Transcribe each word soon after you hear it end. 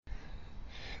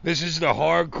This is the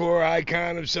hardcore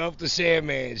icon himself, the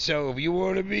Sandman. So if you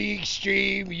want to be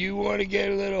extreme, you want to get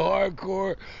a little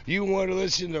hardcore, you want to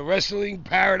listen to Wrestling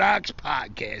Paradox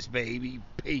Podcast, baby.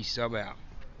 Peace. I'm out.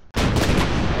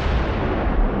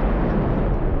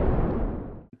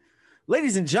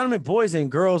 Ladies and gentlemen, boys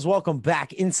and girls, welcome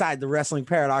back inside the Wrestling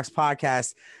Paradox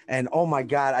Podcast. And oh my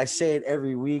God, I say it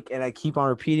every week and I keep on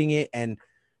repeating it. And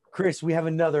Chris, we have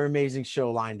another amazing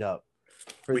show lined up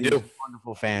for these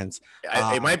wonderful fans.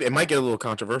 It might get a little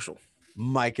controversial.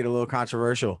 Might get a little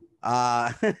controversial.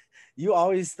 You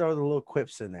always throw the little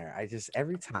quips in there.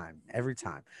 Every time.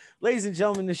 Ladies and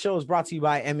gentlemen, the show is brought to you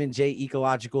by M&J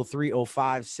Ecological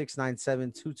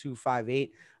 305-697-2258.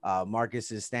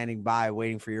 Marcus is standing by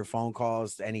waiting for your phone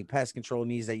calls. Any pest control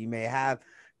needs that you may have,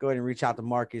 go ahead and reach out to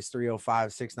Marcus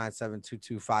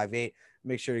 305-697-2258.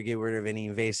 Make sure to get rid of any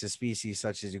invasive species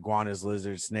such as iguanas,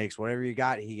 lizards, snakes, whatever you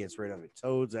got, he gets rid of it.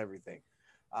 Toads, everything.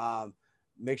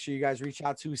 Make sure you guys reach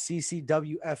out to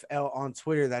CCWFL on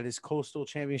Twitter. That is Coastal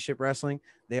Championship Wrestling.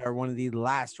 They are one of the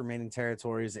last remaining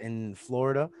territories in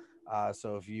Florida.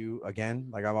 So if you, again,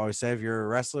 like I've always said, if you're a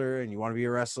wrestler and you want to be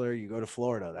a wrestler, you go to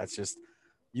Florida. That's just,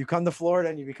 you come to Florida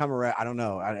and you become a I don't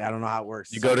know. I don't know how it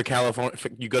works. You go to California.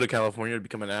 You go to California to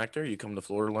become an actor. You come to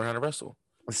Florida to learn how to wrestle.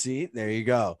 See, there you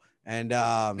go. And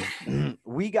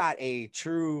we got a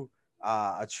true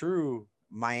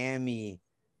Miami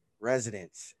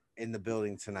resident in the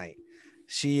building tonight.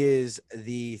 She is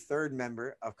the third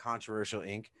member of Controversial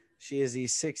Inc. She is the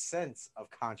sixth sense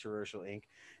of Controversial Inc.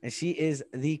 And she is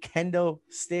the Kendo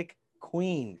Stick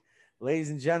Queen. Ladies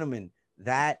and gentlemen,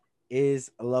 that is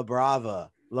La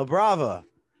Brava. La Brava,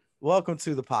 welcome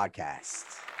to the podcast.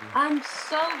 I'm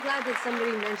so glad that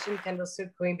somebody mentioned Kendo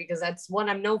Stick Queen because that's one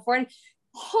I'm known for. And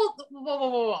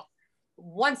whoa.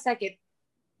 1 second.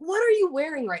 What are you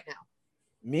wearing right now?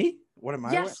 Me? What am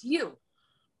I wearing? Yes, you.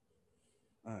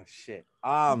 Oh shit.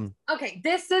 Okay,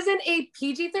 this isn't a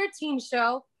PG-13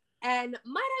 show, and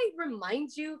might I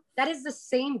remind you that is the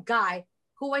same guy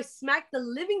who I smacked the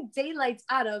living daylights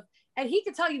out of, and he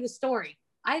could tell you the story.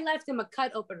 I left him a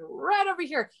cut open right over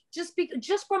here, just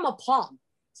from a palm.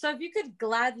 So if you could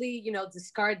gladly,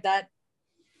 discard that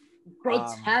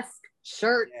grotesque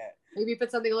shirt, maybe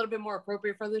put something a little bit more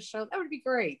appropriate for this show, that would be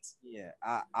great. Yeah,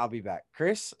 I'll be back.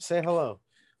 Chris, say hello.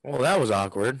 Well, that was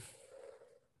awkward.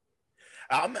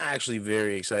 I'm actually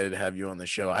very excited to have you on the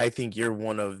show. I think you're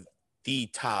one of the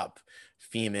top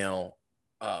female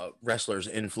wrestlers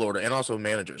in Florida and also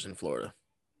managers in Florida.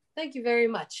 Thank you very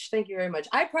much.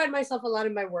 I pride myself a lot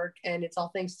in my work, and it's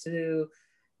all thanks to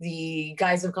the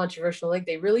guys of Controversial League.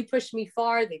 They really push me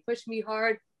far. They push me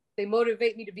hard. They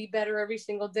motivate me to be better every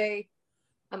single day.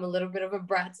 I'm a little bit of a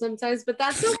brat sometimes, but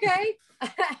that's okay.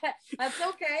 That's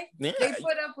okay. Yeah. They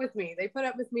put up with me. They put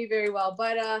up with me very well.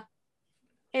 But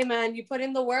hey, man, you put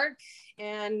in the work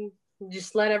and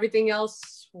just let everything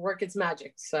else work its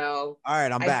magic. So all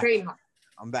right, I'm back. Train hard.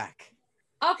 I'm back.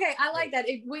 Okay, I like that.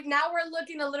 Now we're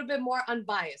looking a little bit more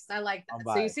unbiased. I like that.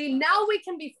 So you see, now we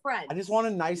can be friends. I just want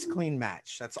a nice, clean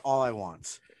match. That's all I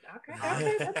want. Okay.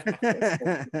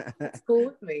 That's cool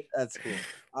with me. That's cool.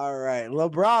 All right, La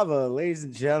Brava, ladies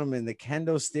and gentlemen, the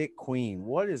Kendo Stick Queen.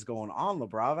 What is going on, La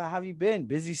Brava? How have you been?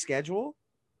 Busy schedule?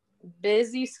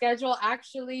 Busy schedule.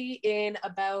 Actually, in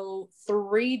about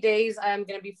 3 days, I'm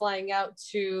going to be flying out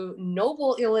to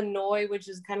Noble, Illinois, which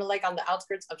is kind of like on the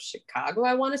outskirts of Chicago.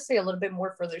 I want to say a little bit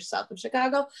more further south of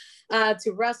Chicago,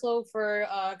 to wrestle for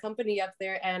a company up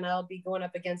there. And I'll be going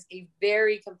up against a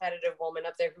very competitive woman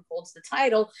up there who holds the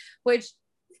title, which,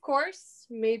 of course,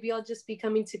 maybe I'll just be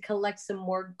coming to collect some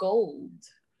more gold.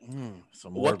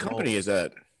 What company is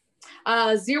that?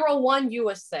 01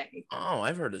 USA. Oh,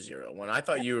 I've heard of 01. I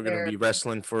thought you were going to be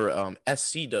wrestling for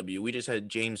SCW. We just had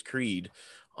James Creed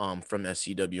from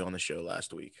SCW on the show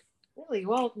last week. Really?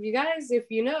 Well, you guys,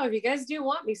 if you guys do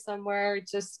want me somewhere,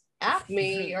 just at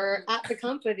me or at the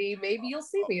company, maybe you'll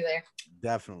see me there.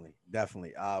 Definitely.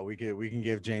 We can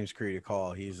give James Creed a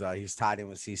call. He's tied in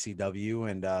with CCW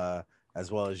and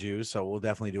as well as you, so we'll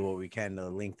definitely do what we can to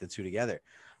link the two together.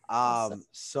 Awesome.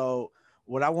 So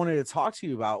what I wanted to talk to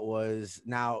you about was,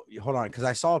 now hold on, because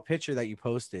I saw a picture that you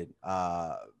posted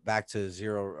back to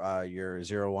your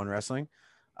 01 wrestling.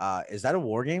 Is that a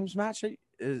War Games match that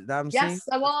I'm seeing? Yes,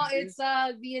 well, it's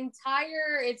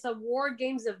it's a War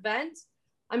Games event.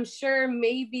 I'm sure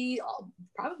maybe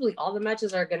probably all the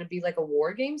matches are going to be like a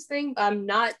War Games thing. I'm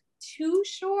not too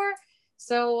sure.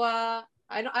 So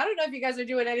I don't know if you guys are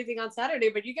doing anything on Saturday,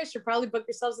 but you guys should probably book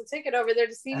yourselves a ticket over there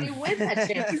to see me win that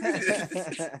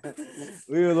championship.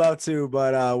 We would love to,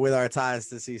 but with our ties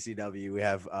to CCW, we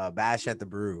have Bash at the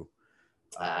Brew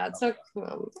That's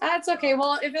okay.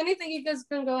 Well, if anything, you guys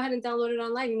can go ahead and download it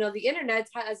online. You know, the internet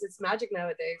has its magic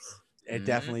nowadays. It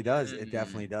definitely does. It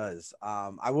definitely does.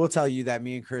 I will tell you that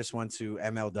me and Chris went to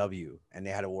MLW and they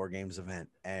had a War Games event,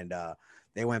 and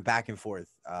they went back and forth,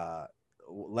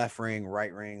 left ring,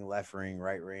 right ring, left ring,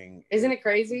 right ring. Isn't it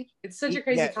crazy? It's such a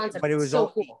crazy concept. But it was so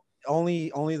cool. Only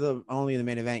the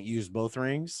main event used both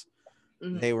rings.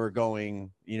 Mm-hmm. They were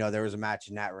going, you know, there was a match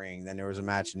in that ring, then there was a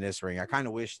match in this ring. I kind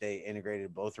of wish they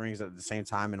integrated both rings at the same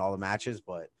time in all the matches,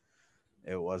 but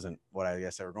it wasn't what I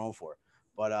guess they were going for.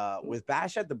 But with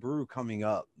Bash at the Brew coming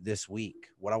up this week,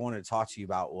 what I wanted to talk to you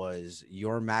about was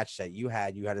your match that you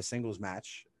had. You had a singles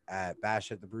match at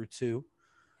Bash at the Brew 2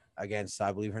 against,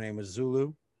 I believe her name was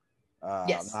Zulu.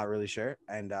 Yes. I'm not really sure.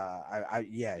 And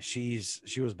she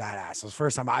was badass. It was the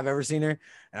first time I've ever seen her.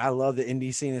 And I love the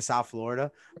indie scene in South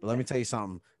Florida. But let me tell you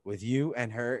something, with you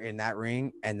and her in that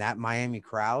ring and that Miami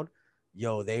crowd,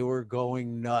 yo, they were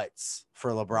going nuts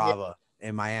for La Brava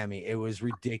in Miami. It was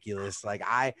ridiculous. Like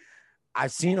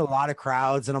I've seen a lot of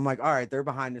crowds and I'm like, all right, they're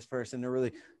behind this person. They're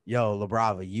really, yo, La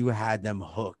Brava, you had them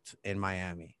hooked in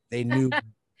Miami. They knew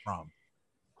from.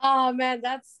 Oh man,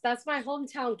 that's my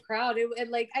hometown crowd.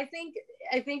 I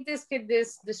think this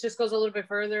just goes a little bit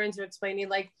further into explaining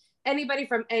like anybody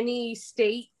from any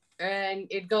state, and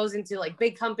it goes into like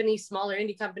big companies, smaller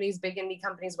indie companies, big indie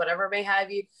companies, whatever may have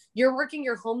you. You're working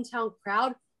your hometown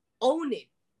crowd, own it,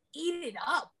 eat it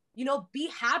up. You know,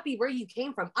 be happy where you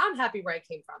came from. I'm happy where I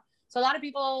came from. So a lot of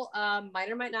people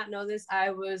might or might not know this. I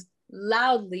was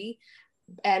loudly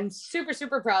and super,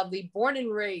 super proudly born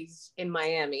and raised in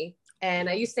Miami. And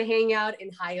I used to hang out in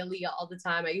Hialeah all the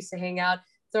time. I used to hang out,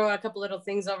 throw a couple little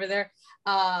things over there,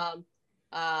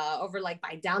 over like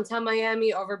by downtown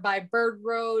Miami, over by Bird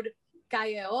Road,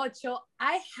 Calle Ocho.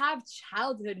 I have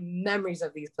childhood memories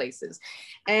of these places.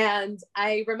 And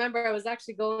I remember I was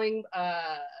actually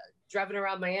driving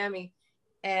around Miami,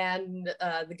 and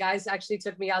the guys actually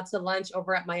took me out to lunch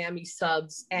over at Miami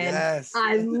Subs, and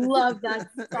I love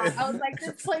that spot. I was like,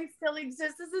 this place still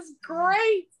exists. This is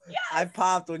great. Yes! I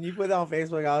popped when you put it on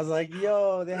Facebook. I was like,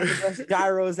 yo, they have the best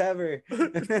gyros ever.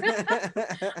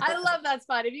 I love that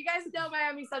spot. If you guys know,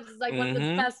 Miami Subs is like one of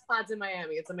the best spots in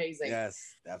Miami. It's amazing. Yes,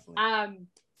 definitely.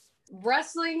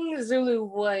 Wrestling Zulu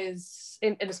was,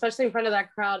 and especially in front of that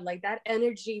crowd, like that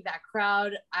energy, that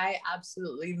crowd, I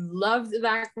absolutely loved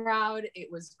that crowd.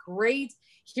 It was great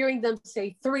hearing them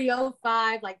say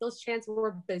 305, like those chants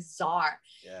were bizarre.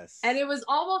 Yes. And it was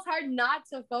almost hard not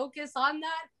to focus on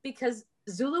that because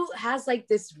Zulu has like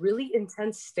this really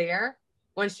intense stare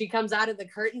when she comes out of the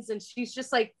curtains, and she's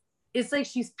just like, it's like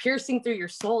she's piercing through your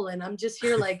soul. And I'm just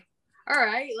here like, all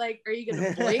right, like, are you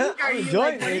gonna blink? Are you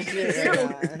like, what are you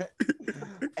gonna do?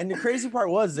 And the crazy part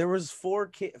was there was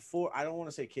four, I don't want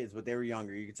to say kids, but they were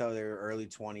younger. You could tell they were early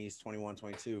 20s, 21,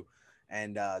 22.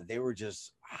 And they were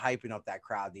just hyping up that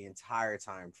crowd the entire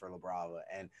time for La Brava.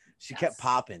 And she kept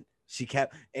popping. She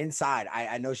kept inside.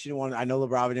 I know she didn't want, I know La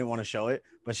Brava didn't want to show it,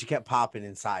 but she kept popping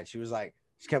inside. She was like,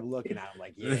 she kept looking at him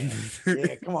like,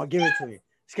 yeah, come on, give it to me.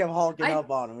 She kept hulking up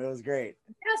on him. It was great.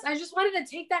 Yes, I just wanted to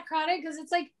take that crowd in because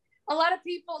it's like, a lot of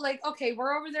people like, okay,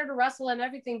 we're over there to wrestle and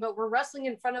everything, but we're wrestling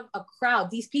in front of a crowd.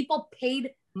 These people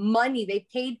paid money. They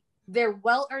paid their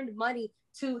well-earned money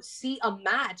to see a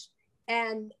match.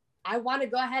 And I want to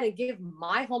go ahead and give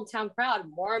my hometown crowd,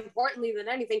 more importantly than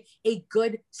anything, a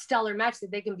good stellar match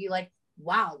that they can be like,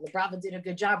 wow, La Brava did a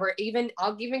good job. Or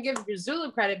I'll even give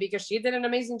Zulu credit because she did an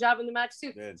amazing job in the match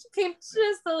too. She came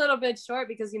just a little bit short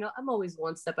because, you know, I'm always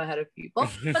one step ahead of people,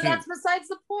 but that's besides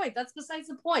the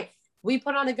point. We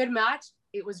put on a good match.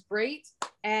 It was great.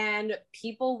 And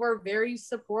people were very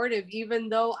supportive, even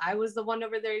though I was the one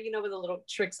over there, you know, with the little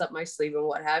tricks up my sleeve and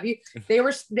what have you. They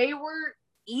were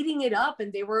eating it up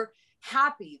and they were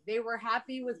happy. They were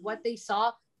happy with what they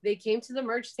saw. They came to the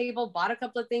merch table, bought a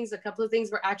couple of things. A couple of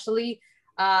things were actually,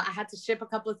 I had to ship a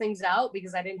couple of things out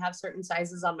because I didn't have certain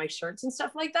sizes on my shirts and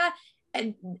stuff like that.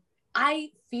 And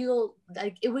I feel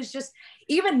like it was just,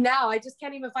 even now, I just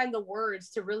can't even find the words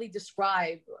to really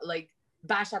describe like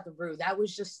Bash at the Brew. That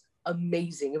was just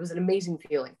amazing. It was an amazing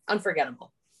feeling.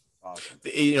 Unforgettable. Awesome.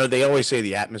 You know, they always say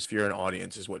the atmosphere and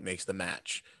audience is what makes the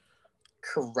match.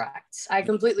 Correct. I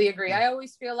completely agree. I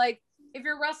always feel like if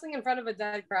you're wrestling in front of a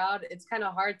dead crowd, it's kind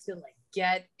of hard to like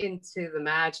get into the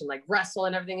match and like wrestle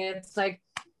and everything. And it's like,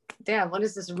 damn, when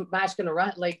is this match gonna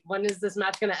run? Like, when is this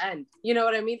match gonna end? You know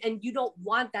what I mean? And you don't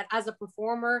want that as a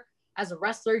performer, as a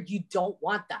wrestler. You don't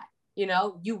want that. You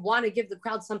know, you want to give the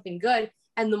crowd something good.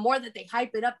 And the more that they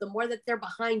hype it up, the more that they're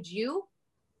behind you,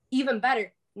 even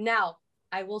better. Now,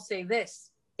 I will say this: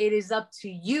 it is up to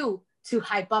you to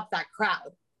hype up that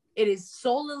crowd. It is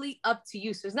solely up to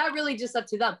you. So it's not really just up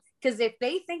to them. Because if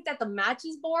they think that the match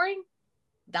is boring,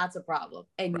 that's a problem.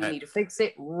 And you need to fix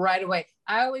it right away.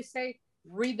 I always say,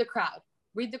 read the crowd.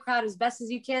 Read the crowd as best as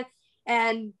you can.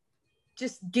 And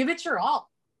just give it your all.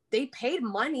 They paid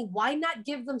money. Why not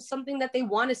give them something that they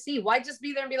want to see? Why just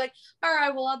be there and be like, all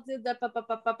right, well, I'll do that,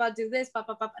 I'll do this,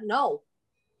 No.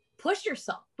 Push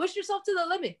yourself. Push yourself to the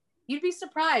limit. You'd be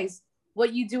surprised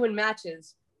what you do in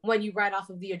matches when you ride off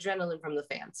of the adrenaline from the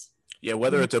fans. Yeah,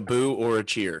 whether it's a boo or a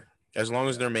cheer, as long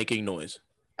as they're making noise.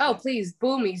 Oh, please,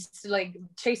 boo me. Like,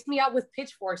 chase me out with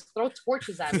pitchforks. Throw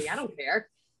torches at me. I don't care.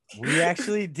 We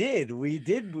actually did. We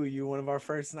did boo you one of our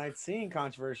first nights seeing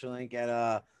Controversial Inc.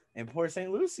 at in Port St.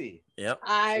 Lucie. Yep.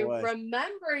 I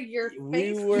remember your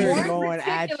face. We were going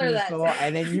at you so,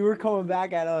 and then you were coming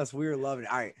back at us. We were loving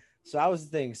it. All right. So that was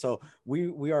the thing. So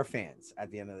we are fans at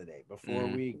the end of the day. Before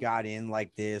we got in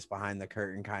like this behind the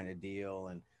curtain kind of deal,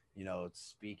 and you know,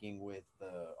 speaking with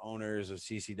the owners of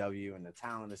CCW and the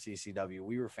talent of CCW,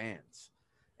 we were fans.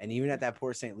 And even at that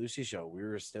Port St. Lucie show, we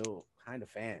were still kind of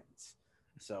fans.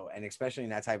 So, and especially in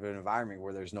that type of environment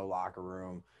where there's no locker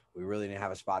room, we really didn't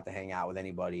have a spot to hang out with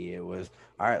anybody. It was,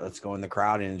 all right, let's go in the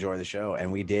crowd and enjoy the show.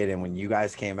 And we did. And when you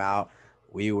guys came out,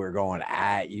 we were going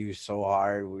at you so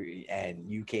hard, and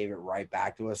you gave it right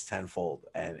back to us tenfold.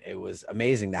 And it was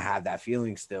amazing to have that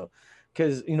feeling still.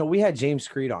 Because, you know, we had James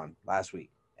Creed on last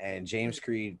week, and James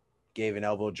Creed gave an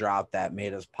elbow drop that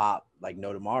made us pop like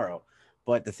no tomorrow.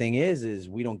 But the thing is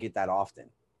we don't get that often.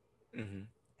 Mm-hmm.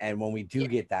 And when we do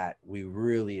get that, we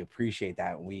really appreciate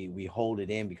that. We hold it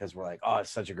in because we're like, oh,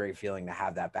 it's such a great feeling to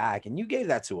have that back. And you gave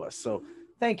that to us. So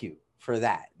thank you for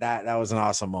that. That was an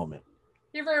awesome moment.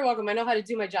 You're very welcome. I know how to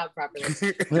do my job properly.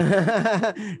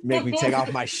 Make me take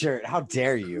off my shirt. How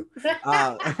dare you?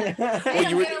 I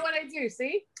know what I do,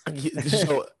 see?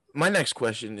 So my next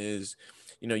question is,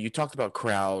 you know, you talked about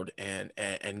crowd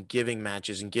and giving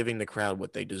matches and giving the crowd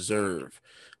what they deserve.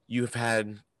 You've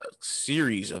had a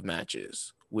series of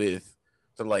matches with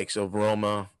the likes of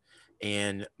Roma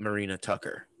and Marina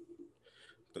Tucker.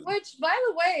 Which, by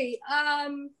the way,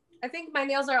 I think my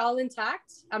nails are all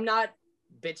intact. I'm not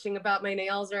bitching about my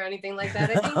nails or anything like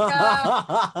that.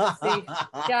 I think,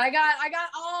 I got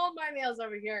all my nails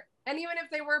over here. And even if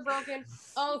they were broken,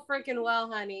 oh, freaking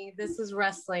well, honey, this is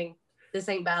wrestling. This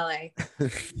ain't ballet.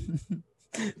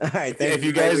 All right, if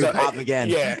you guys pop again.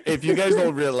 Yeah, if you guys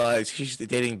don't realize, she's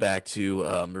dating back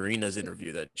to Marina's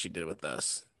interview that she did with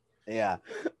us. Yeah,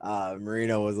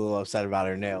 Marina was a little upset about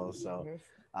her nails, so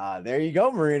there you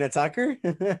go, Marina Tucker.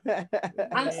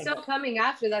 I'm still coming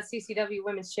after that CCW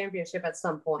Women's Championship at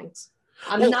some point.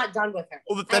 I'm not done with her.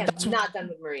 Well, I'm not done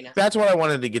with Marina. That's what I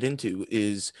wanted to get into.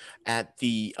 Is at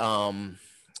the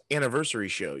anniversary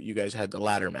show, you guys had the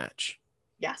ladder match.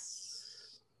 Yes.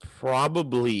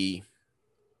 Probably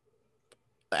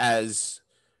as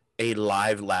a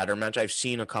live ladder match, I've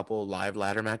seen a couple live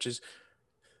ladder matches.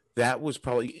 That was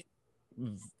probably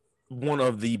one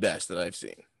of the best that I've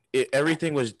seen.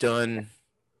 Everything was done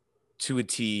to a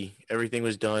T. Everything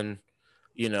was done,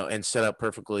 you know, and set up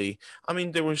perfectly. I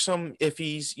mean, there were some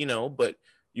iffies, you know, but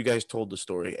you guys told the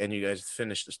story and you guys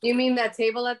finished the story. You mean that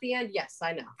table at the end? Yes,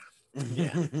 I know.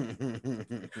 Yeah.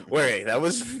 Wait, I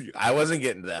wasn't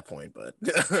getting to that point, but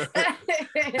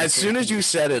as soon as you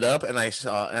set it up and I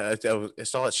saw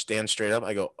it stand straight up,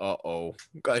 I go, uh-oh.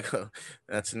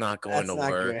 That's not going to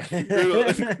work.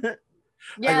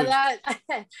 Yeah,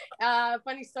 that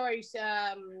funny story.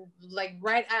 Like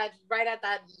right at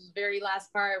that very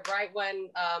last part, right when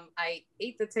I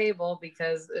ate the table,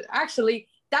 because actually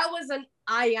that was an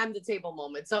I am the table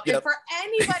moment. So if for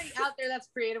anybody out there that's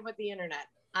creative with the internet,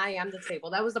 I am the table.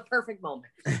 That was the perfect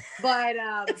moment. But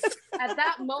at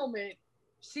that moment,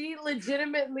 she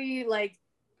legitimately, like,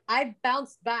 I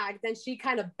bounced back, then she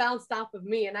kind of bounced off of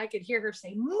me, and I could hear her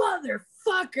say,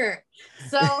 "Motherfucker!"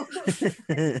 So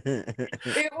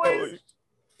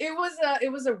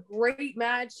it was a great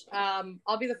match.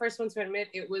 I'll be the first one to admit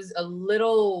it was a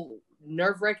little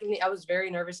nerve-wracking. I was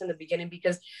very nervous in the beginning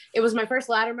because it was my first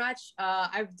ladder match.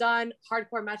 I've done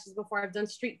hardcore matches before. I've done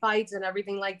street fights and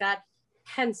everything like that.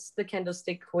 Hence the Kendo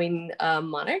Stick Queen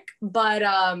monarch. But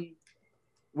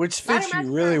which fits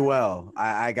you really well.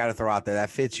 I got to throw out there that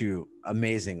fits you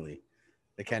amazingly.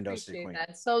 The Kendo Stick Queen.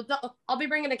 That. So I'll be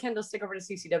bringing a Kendo Stick over to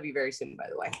CCW very soon, by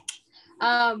the way.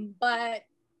 But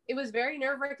it was very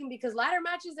nerve-wracking because ladder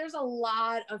matches, there's a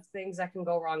lot of things that can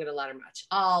go wrong in a ladder match.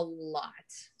 A lot.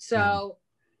 So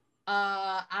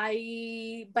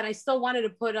I still wanted to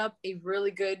put up a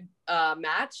really good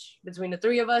match between the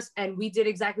three of us, and we did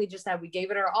exactly just that. We gave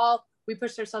it our all. We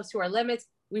pushed ourselves to our limits.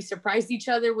 We surprised each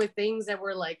other with things that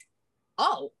were like,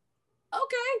 oh,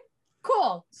 okay.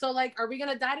 Cool. So like, are we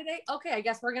gonna die today? Okay, I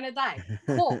guess we're gonna die.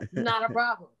 Cool, not a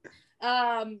problem.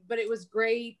 But it was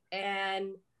great,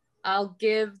 and I'll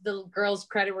give the girls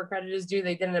credit where credit is due.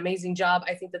 They did an amazing job.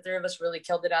 I think the three of us really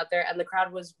killed it out there, and the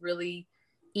crowd was really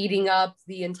eating up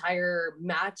the entire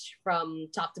match from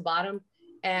top to bottom,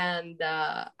 and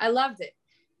I loved it,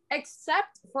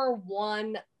 except for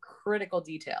one critical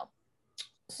detail.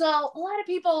 So a lot of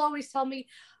people always tell me,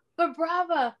 but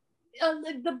Brava,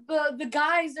 the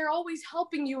guys, they're always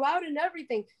helping you out and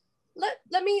everything.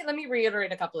 Let me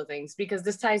reiterate a couple of things, because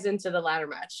this ties into the ladder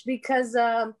match, because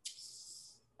I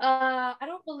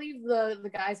don't believe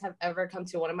the guys have ever come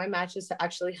to one of my matches to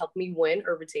actually help me win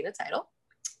or retain a title.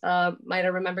 Might I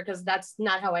remember, because that's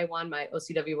not how I won my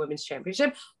OCW Women's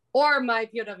Championship or my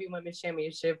POW Women's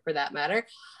Championship for that matter.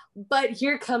 But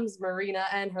here comes Marina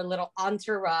and her little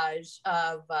entourage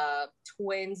of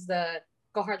twins, the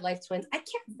Go Hard Life twins. I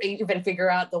can't even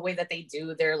figure out the way that they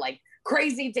do their like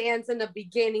crazy dance in the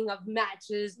beginning of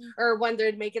matches or when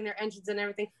they're making their entrance and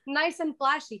everything. Nice and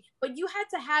flashy. But you had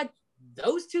to have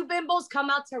those two bimbos come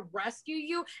out to rescue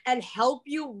you and help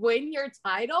you win your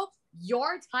title?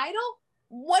 Your title?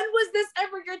 When was this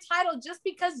ever your title? Just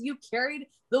because you carried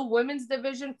the women's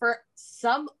division for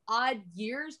some odd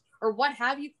years or what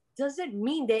have you, doesn't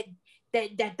mean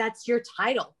that's your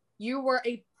title. You were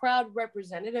a proud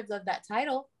representative of that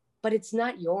title, but it's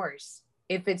not yours.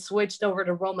 If it switched over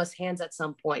to Roma's hands at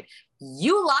some point,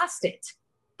 you lost it.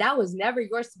 That was never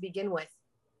yours to begin with.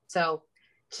 So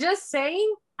just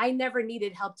saying, I never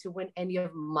needed help to win any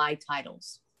of my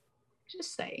titles.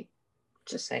 Just saying.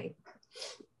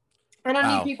 I don't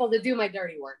need people to do my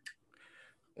dirty work.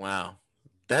 Wow.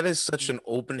 That is such an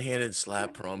open-handed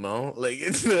slap promo. Like,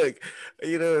 it's like,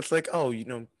 it's like, oh,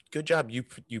 good job.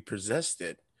 You possessed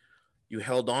it. You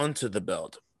held on to the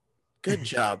belt. Good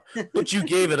job. But you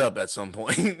gave it up at some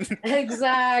point.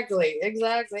 Exactly.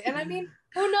 And I mean,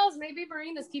 who knows? Maybe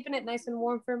Marina's keeping it nice and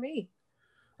warm for me.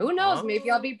 Who knows?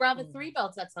 Maybe I'll be Brava 3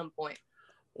 belts at some point.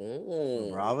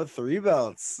 Oh, Brava 3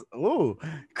 belts. Oh,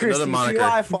 Chris, Another you see moniker.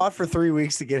 why I fought for 3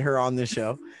 weeks to get her on the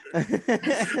show?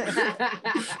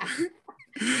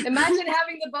 Imagine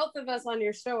having the both of us on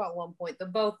your show at one point. The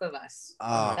both of us.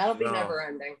 That'll be never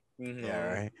ending. Mm-hmm.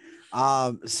 Yeah,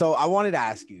 right. So I wanted to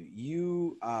ask you.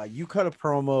 You cut a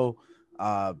promo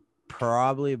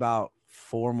probably about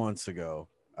 4 months ago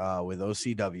with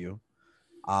OCW.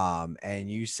 And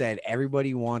you said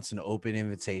everybody wants an open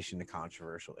invitation to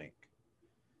Controversial Inc.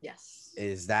 Yes.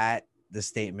 Is that the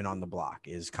statement on the block?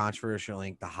 Is Controversial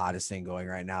Inc. the hottest thing going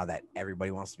right now that everybody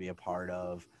wants to be a part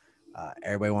of?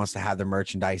 Everybody wants to have their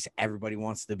merchandise. Everybody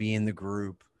wants to be in the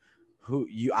group.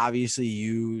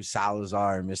 You,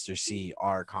 Salazar, and Mr. C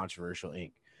are Controversial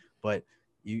Inc. But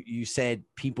you said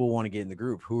people want to get in the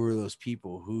group. Who are those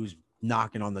people? Who's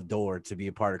knocking on the door to be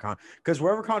a part of because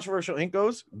wherever Controversial Inc.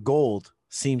 goes, gold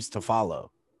seems to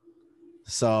follow.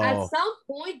 So at some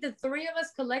point, the three of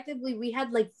us collectively, we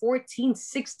had like 14,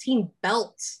 16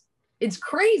 belts. It's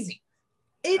crazy.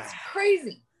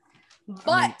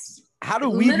 But how do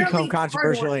we become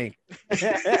Controversial Inc?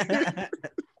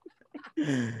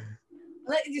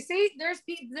 You see,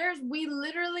 we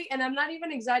literally, and I'm not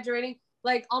even exaggerating,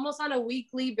 like almost on a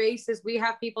weekly basis, we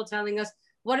have people telling us,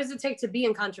 what does it take to be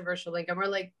in Controversial Inc? And we're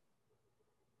like,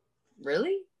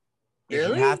 really? If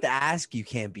you have to ask, you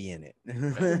can't be in it.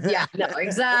 Yeah, no,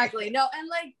 exactly. No, and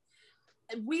like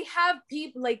we have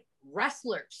people like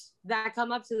wrestlers that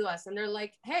come up to us and they're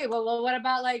like, hey, well, what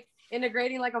about like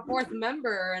integrating like a fourth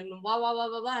member and blah, blah, blah,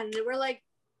 blah, blah. And we're like,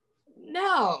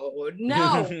 no, we're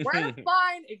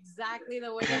fine exactly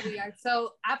the way that we are.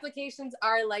 So applications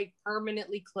are like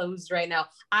permanently closed right now.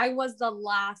 I was the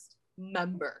last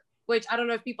member, which I don't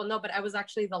know if people know, but I was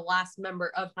actually the last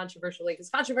member of Controversial Inc. Because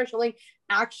Controversial Inc.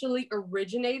 actually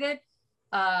originated.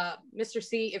 Mr.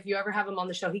 C, if you ever have him on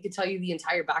the show, he could tell you the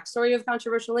entire backstory of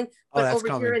Controversial Inc. But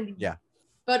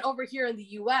But over here in the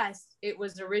US, it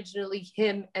was originally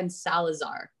him and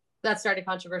Salazar that started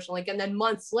Controversial Inc. And then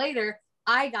months later,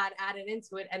 I got added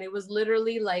into it, and it was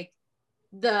literally like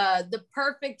the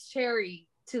perfect cherry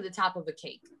to the top of a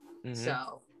cake. Mm-hmm.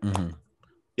 So. Mm-hmm.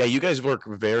 Yeah, you guys work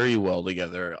very well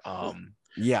together.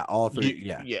 Yeah, all three.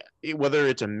 Yeah. Whether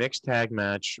it's a mixed tag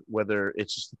match, whether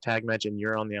it's just a tag match and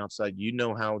you're on the outside, you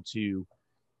know how to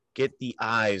get the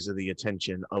eyes of the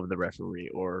attention of the referee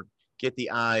or get the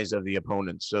eyes of the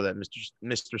opponent so that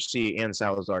Mr. C and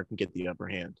Salazar can get the upper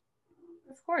hand.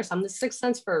 Of course, I'm the Sixth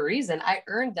Sense for a reason. I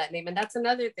earned that name, and that's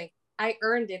another thing. I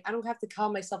earned it. I don't have to call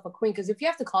myself a queen, because if you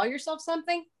have to call yourself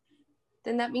something,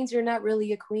 then that means you're not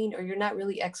really a queen or you're not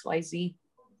really XYZ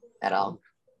at all.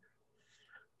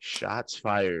 Shots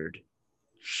fired.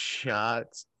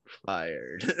 Shots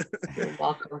Fired. You're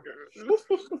welcome.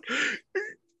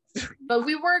 But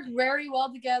we work very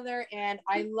well together, and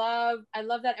I love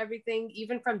that everything,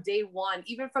 even from day one,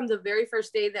 even from the very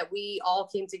first day that we all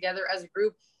came together as a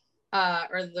group,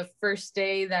 or the first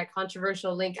day that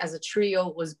Controversial Link as a trio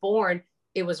was born,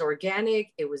 it was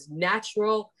organic, it was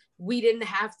natural. We didn't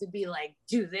have to be like,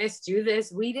 do this, do this.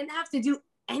 We didn't have to do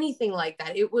anything like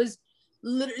that. It was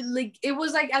literally, it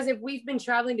was like as if we've been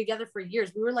traveling together for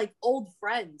years. We were like old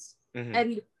friends. Mhm.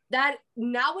 And that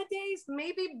nowadays,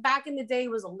 maybe back in the day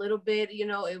was a little bit, it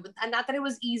was, and not that it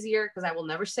was easier, because I will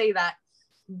never say that,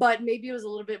 but maybe it was a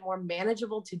little bit more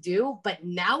manageable to do. But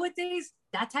nowadays,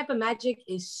 that type of magic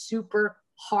is super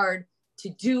hard to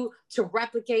do, to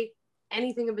replicate,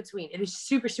 anything in between. It is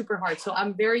super, super hard. So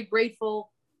I'm very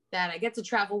grateful that I get to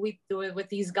travel with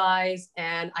these guys,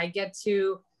 and I get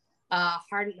to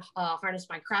harness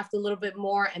my craft a little bit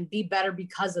more and be better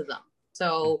because of them.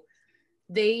 So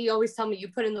they always tell me, you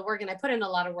put in the work, and I put in a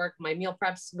lot of work. My meal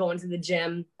preps, going to the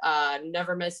gym,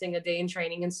 never missing a day in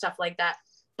training and stuff like that.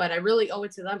 But I really owe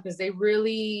it to them, because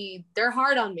they're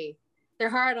hard on me. They're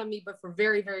hard on me, but for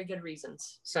very, very good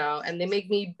reasons. So, and they make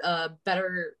me a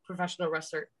better professional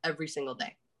wrestler every single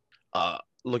day.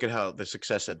 Look at how the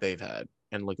success that they've had,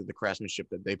 and look at the craftsmanship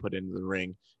that they put into the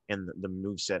ring, and the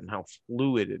moveset, and how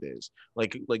fluid it is.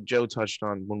 Like Joe touched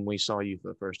on when we saw you for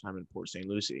the first time in Port St.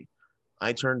 Lucie.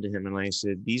 I turned to him and I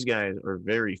said, these guys are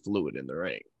very fluid in the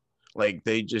ring. Like,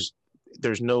 there's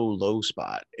no low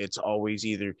spot. It's always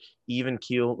either even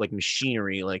keel, like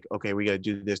machinery, like, okay, we got to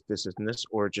do this, this, and this,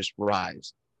 or just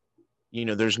rise.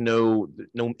 There's no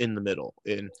in the middle.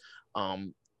 And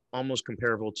almost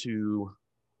comparable to,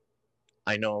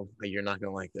 I know you're not going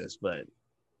to like this, but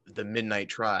the Midnight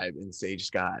Tribe and Sage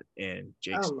Scott and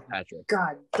Jake Patrick.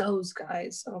 God, those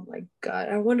guys. Oh my God.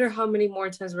 I wonder how many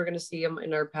more times we're going to see them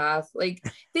in our path. Like,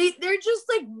 they're just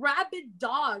like rabid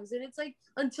dogs. And it's like,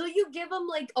 until you give them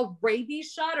like a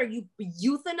rabies shot or you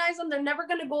euthanize them, they're never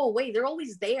going to go away. They're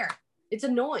always there. It's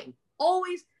annoying.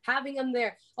 Always having them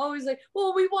there. Always like,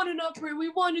 well, we want an upgrade. We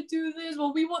want to do this.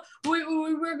 Well,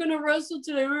 we're going to wrestle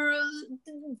today.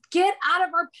 Get out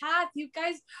of our path. You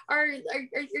guys are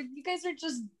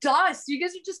just dust. You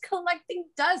guys are just collecting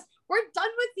dust. We're done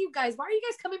with you guys. Why are you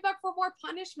guys coming back for more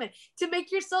punishment? To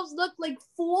make yourselves look like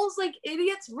fools, like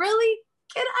idiots? Really?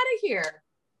 Get out of here.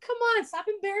 Come on. Stop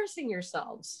embarrassing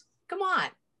yourselves. Come on.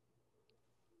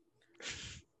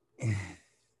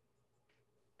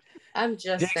 I'm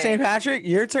just Jake saying. St. Patrick,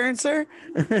 your turn, sir.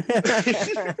 Hey, but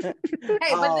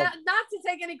not to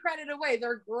take any credit away.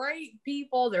 They're great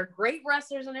people. They're great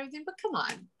wrestlers and everything. But come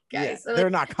on, guys. Yeah, they're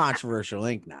not Controversial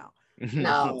Inc. now.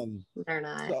 No, they're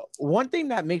not. So one thing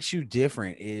that makes you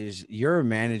different is you're a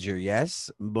manager, yes,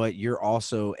 but you're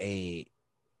also a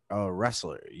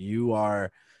wrestler. You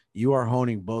are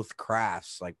honing both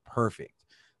crafts like perfect.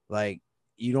 Like,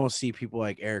 you don't see people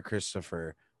like Eric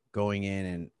Christopher going in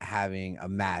and having a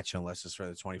match unless it's for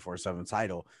the 24/7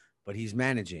 title, but he's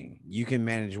managing. You can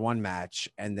manage one match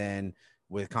and then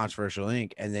with Controversial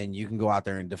Inc., and then you can go out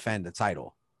there and defend the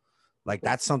title. Like,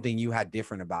 that's something you had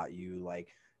different about you. Like,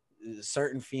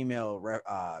 certain female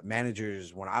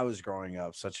managers when I was growing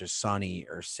up, such as Sunny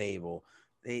or Sable,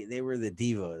 they were the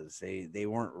divas. They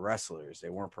weren't wrestlers. They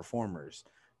weren't performers.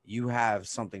 You have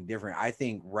something different. I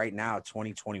think right now,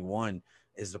 2021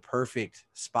 is the perfect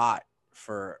spot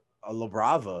for a La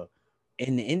Brava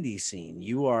in the indie scene.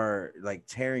 You are like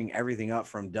tearing everything up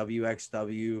from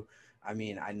WXW. I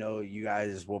mean, I know you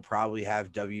guys will probably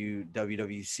have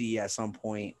WWC at some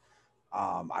point.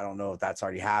 I don't know if that's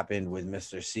already happened with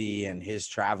Mr. C and his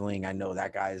traveling. I know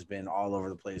that guy has been all over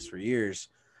the place for years,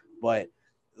 but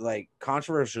like,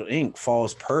 Controversial Inc.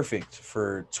 falls perfect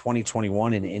for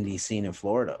 2021 in the indie scene in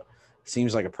Florida.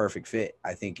 Seems like a perfect fit.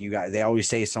 I think you guys, they always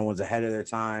say someone's ahead of their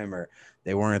time or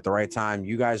they weren't at the right time.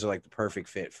 You guys are like the perfect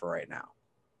fit for right now.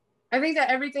 I think that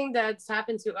everything that's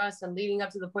happened to us and leading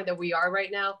up to the point that we are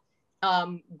right now,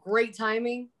 great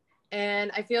timing.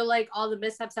 And I feel like all the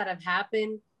mishaps that have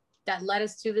happened that led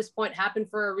us to this point happened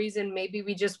for a reason. Maybe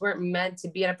we just weren't meant to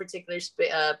be at a particular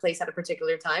place at a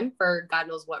particular time for God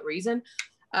knows what reason.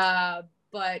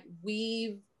 But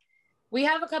we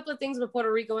have a couple of things with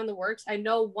Puerto Rico in the works. I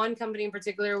know one company in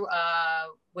particular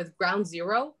with Ground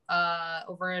Zero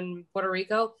over in Puerto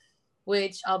Rico,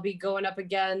 which I'll be going up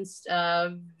against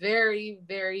a very,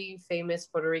 very famous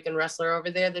Puerto Rican wrestler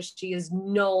over there. That she is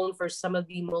known for some of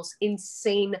the most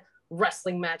insane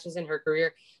wrestling matches in her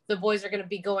career. The boys are going to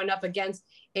be going up against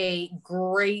a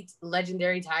great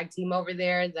legendary tag team over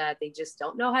there that they just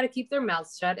don't know how to keep their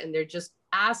mouths shut, and they're just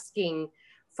asking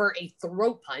for a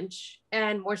throat punch,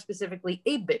 and more specifically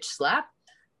a bitch slap.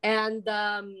 And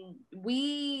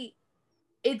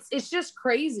it's just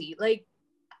crazy. Like,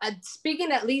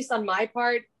 speaking at least on my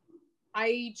part,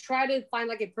 I try to find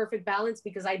like a perfect balance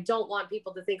because I don't want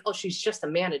people to think, oh, she's just a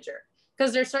manager.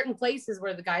 Because there's certain places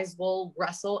where the guys will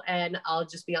wrestle and I'll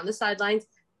just be on the sidelines,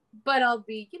 but I'll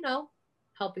be,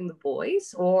 helping the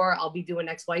boys, or I'll be doing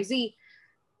XYZ.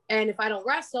 And if I don't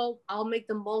wrestle, I'll make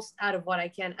the most out of what I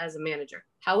can as a manager.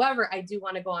 However, I do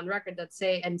want to go on record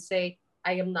say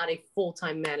I am not a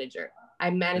full-time manager.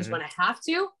 I manage when I have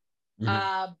to.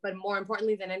 But more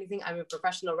importantly than anything, I'm a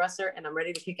professional wrestler and I'm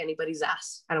ready to kick anybody's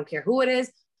ass. I don't care who it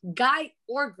is, guy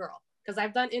or girl, because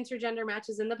I've done intergender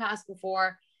matches in the past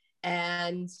before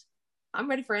and I'm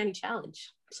ready for any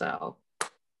challenge. So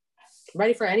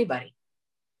ready for anybody.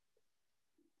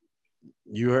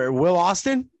 You heard Will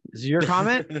Austin? Is your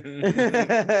comment?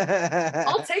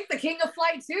 I'll take the King of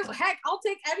Flight too. Heck, I'll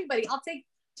take anybody. I'll take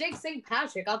Jake St.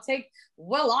 Patrick. I'll take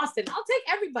Will Austin. I'll take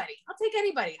everybody. I'll take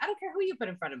anybody. I don't care who you put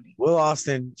in front of me. Will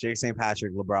Austin, Jake St.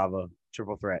 Patrick, La Brava,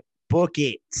 triple threat. Book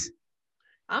it.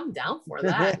 I'm down for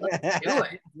that. Let's do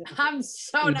it. I'm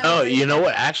so down. No, you know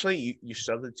what? Actually, you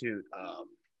substitute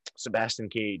Sebastian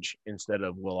Cage instead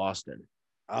of Will Austin.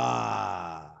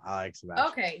 I like Sebastian.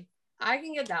 Okay. I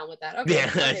can get down with that. Okay. Yeah.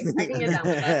 Okay. I can get down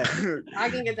with that. I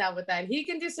can get down with that. He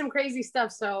can do some crazy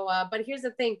stuff. So, but here's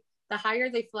the thing. The higher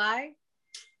they fly,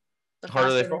 the harder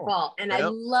faster they fall. And I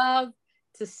love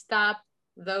to stop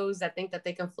those that think that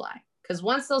they can fly. Because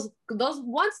once those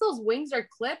wings are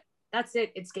clipped, that's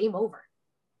it. It's game over.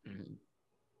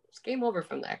 It's game over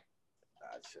from there.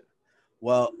 Gotcha.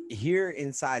 Well, here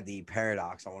inside the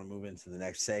Paradox, I want to move into the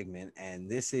next segment, and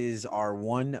this is our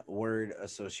one-word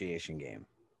association game.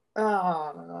 So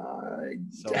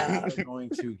I'm going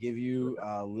to give you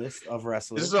a list of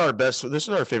wrestlers. This is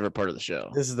our favorite part of the show.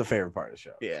 This is the favorite part of the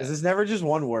show. Yeah, because it's never just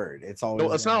one word. It's always.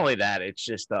 No, it's not only that. It's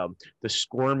just the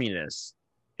squirminess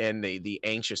and the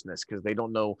anxiousness because they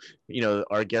don't know.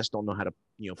 Our guests don't know how to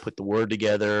put the word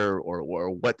together or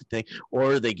what to think,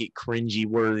 or they get cringy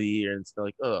worthy and it's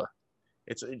like,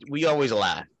 we always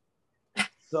laugh.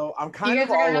 So I'm kind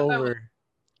of all over.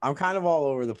 I'm kind of all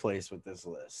over the place with this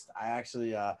list. I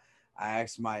actually I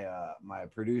asked my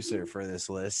producer for this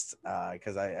list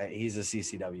because he's a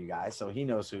CCW guy, so he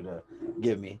knows who to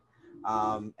give me.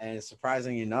 And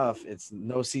surprising enough, it's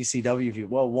no CCW.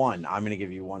 One. I'm going to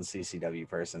give you one CCW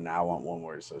person that I want one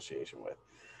word association with.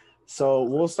 So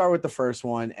we'll start with the first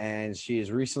one, and she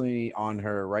is recently on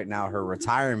her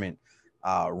retirement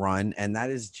run, and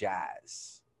that is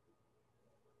Jazz.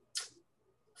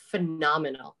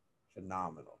 Phenomenal.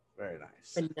 Very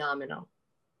nice. Phenomenal.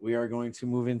 We are going to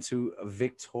move into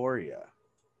Victoria.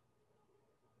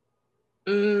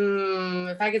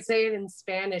 If I could say it in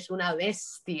Spanish, una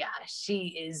bestia. She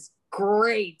is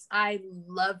great. I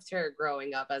loved her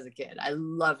growing up as a kid. I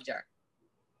loved her.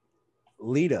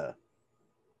 Lita.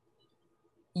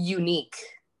 Unique.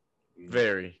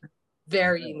 Very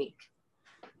Unique.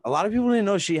 A lot of people didn't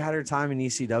know she had her time in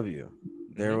ECW.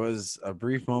 There was a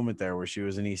brief moment there where she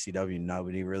was in ECW.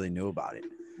 Nobody really knew about it.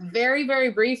 Very, very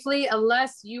briefly,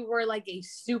 unless you were like a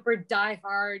super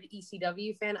diehard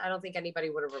ECW fan, I don't think anybody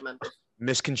would have remembered.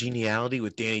 Miss Congeniality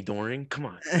with Danny Doring. Come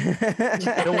on.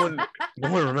 no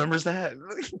one remembers that.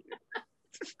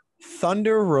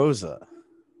 Thunder Rosa.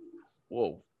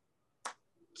 Whoa.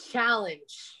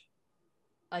 Challenge.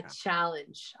 A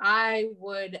challenge. I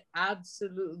would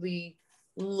absolutely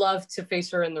love to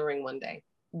face her in the ring one day.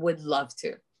 Would love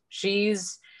to.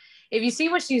 If you see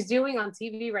what she's doing on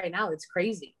TV right now, it's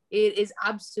crazy. It is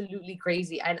absolutely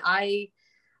crazy. And I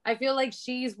feel like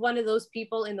she's one of those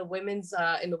people in the women's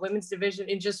division,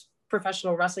 in just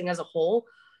professional wrestling as a whole,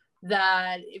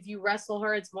 that if you wrestle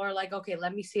her, it's more like, okay,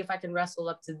 let me see if I can wrestle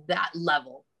up to that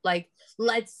level. Like,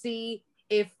 let's see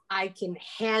if I can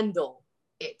handle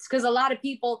it. Because a lot of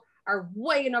people are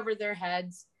way in over their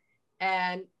heads,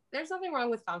 and there's nothing wrong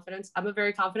with confidence. I'm a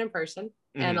very confident person.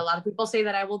 And a lot of people say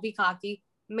that I will be cocky.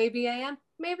 Maybe I am.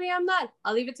 Maybe I'm not.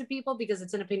 I'll leave it to people because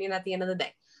it's an opinion at the end of the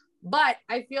day. But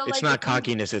I feel like it's not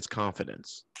cockiness, it's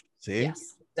confidence. See?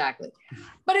 Yes, exactly.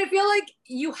 But I feel like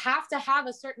you have to have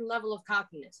a certain level of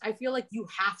cockiness. I feel like you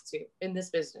have to in this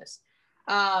business.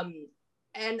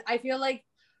 And I feel like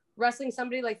wrestling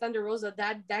somebody like Thunder Rosa,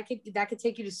 that could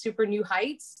take you to super new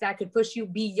heights. That could push you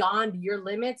beyond your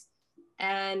limits.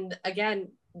 And again,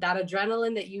 that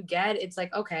adrenaline that you get, it's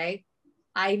like, okay,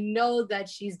 I know that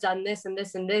she's done this and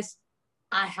this and this.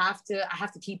 I have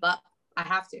to keep up. I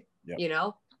have to,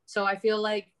 yep. So I feel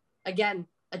like, again,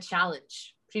 a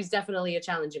challenge. She's definitely a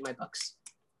challenge in my books.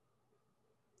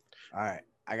 All right.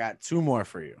 I got two more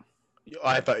for you.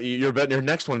 I thought your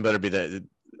next one better be that.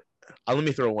 Let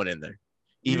me throw one in there.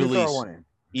 Throw one in.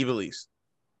 Ivelisse.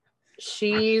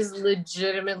 She's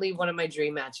legitimately one of my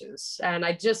dream matches. And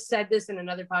I just said this in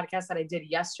another podcast that I did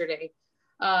yesterday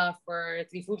for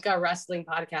the Trifulca Wrestling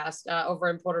podcast over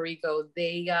in Puerto Rico.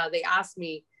 They asked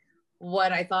me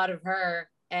what I thought of her.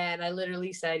 And I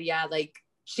literally said, yeah, like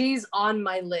she's on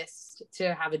my list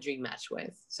to have a dream match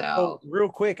with. So real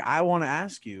quick, I want to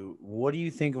ask you, what do you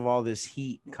think of all this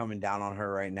heat coming down on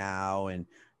her right now? And,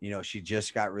 you know, she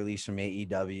just got released from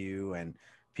AEW and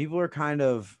people are kind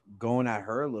of going at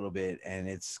her a little bit, and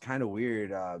it's kind of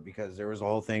weird because there was a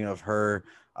whole thing of her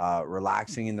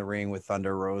relaxing in the ring with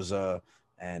Thunder Rosa,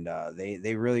 and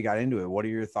they really got into it. What are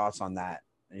your thoughts on that,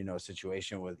 you know,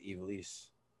 situation with Ivelisse?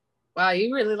 Wow,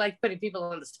 you really like putting people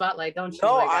on the spotlight, don't you?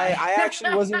 No, I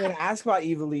actually wasn't going to ask about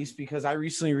Ivelisse because I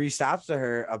recently reached out to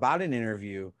her about an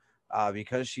interview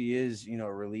because she is, you know,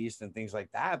 released and things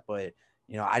like that, but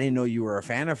you know, I didn't know you were a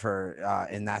fan of her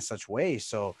in that such way.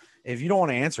 So if you don't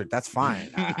want to answer it, that's fine.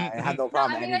 I have no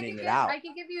problem editing it out. I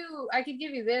could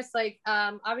give you this, like,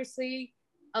 obviously,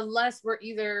 unless we're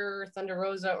either Thunder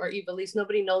Rosa or Ivelisse,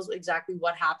 nobody knows exactly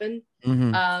what happened.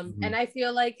 Mm-hmm. And I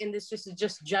feel like, and this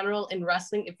just general in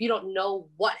wrestling, if you don't know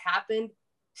what happened,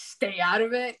 stay out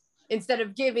of it instead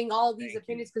of giving all these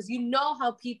opinions, because you know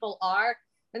how people are.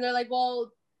 And they're like,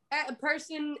 well,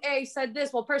 person A said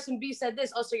this, well, person B said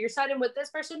this. Oh, so you're siding with this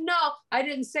person? No, I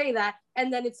didn't say that.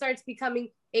 And then it starts becoming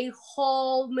a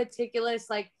whole meticulous,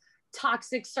 like,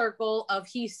 toxic circle of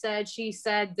he said, she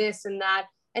said, this and that.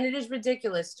 And it is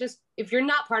ridiculous. Just, if you're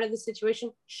not part of the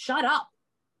situation, shut up.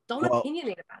 Don't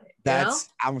opinionate about it. That's,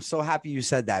 you know? I'm so happy you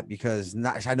said that because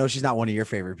I know she's not one of your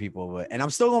favorite people, and I'm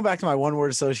still going back to my one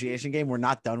word association game. We're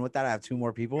not done with that. I have two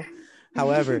more people.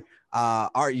 However,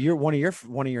 you're one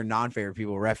of your non-favorite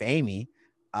people, Ref Amy.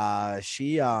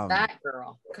 She that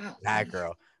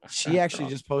girl. She actually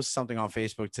just posted something on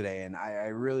Facebook today, and I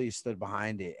really stood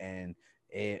behind it. And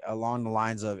along the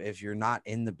lines of, if you're not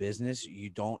in the business, you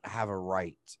don't have a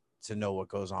right to know what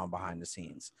goes on behind the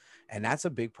scenes. And that's a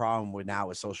big problem with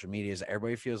social media, is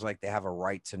everybody feels like they have a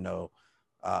right to know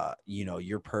you know,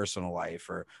 your personal life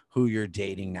or who you're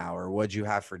dating now or what you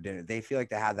have for dinner. They feel like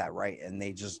they have that right, and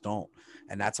they just don't.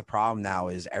 And that's a problem now,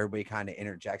 is everybody kind of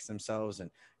interjects themselves and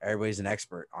everybody's an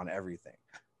expert on everything.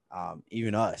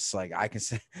 Even us, like, I can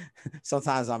say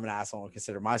sometimes I'm an asshole and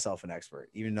consider myself an expert,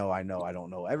 even though I know I don't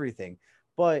know everything.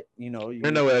 But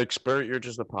you're no expert. You're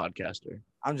just a podcaster.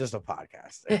 I'm just a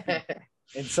podcaster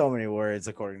in so many words,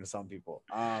 according to some people.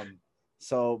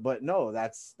 So, but no,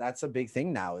 that's a big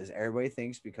thing now, is everybody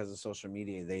thinks because of social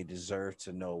media, they deserve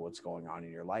to know what's going on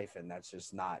in your life. And that's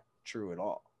just not true at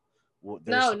all. Well,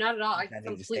 no, not at all. I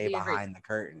completely stay behind the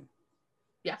curtain.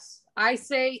 Yes. I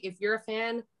say, if you're a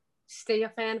fan, stay a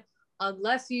fan.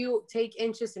 Unless you take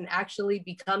interest in actually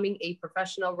becoming a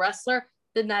professional wrestler,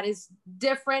 then that is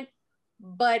different.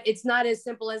 But it's not as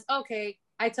simple as, okay,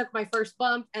 I took my first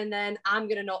bump and then I'm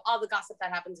going to know all the gossip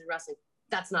that happens in wrestling.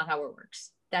 That's not how it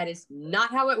works. That is not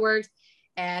how it works.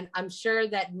 And I'm sure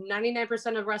that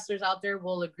 99% of wrestlers out there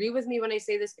will agree with me when I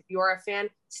say this. If you are a fan,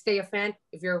 stay a fan.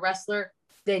 If you're a wrestler,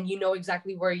 then you know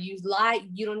exactly where you lie.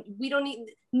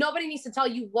 Nobody needs to tell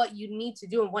you what you need to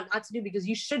do and what not to do, because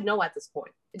you should know at this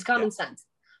point. It's common sense.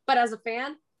 But as a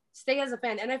fan, stay as a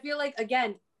fan. And I feel like,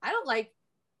 again, I don't like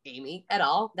Amy at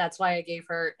all. That's why I gave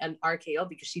her an RKO,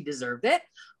 because she deserved it.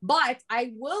 But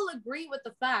I will agree with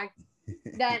the fact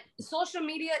that social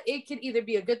media, it can either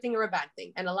be a good thing or a bad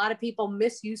thing. And a lot of people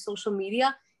misuse social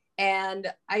media.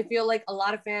 And I feel like a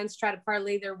lot of fans try to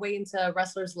parlay their way into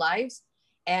wrestlers' lives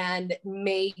and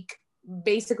make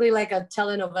basically like a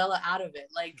telenovela out of it.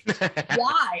 Like,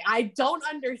 why? I don't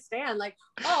understand. Like,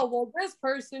 oh, well, this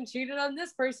person cheated on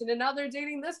this person and now they're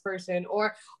dating this person.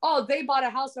 Or, oh, they bought a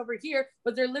house over here,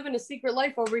 but they're living a secret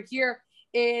life over here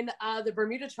in the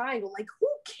Bermuda Triangle. Like, who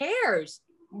cares?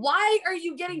 Why are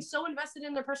you getting so invested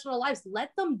in their personal lives?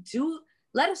 Let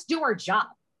us do our job.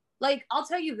 Like, I'll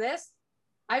tell you this.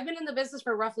 I've been in the business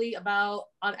for roughly about,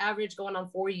 on average, going on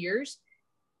 4 years.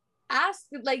 I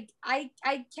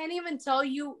can't even tell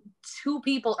you two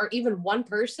people or even one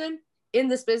person in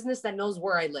this business that knows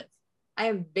where I live. I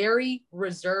am very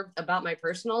reserved about my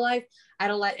personal life. I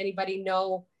don't let anybody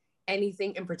know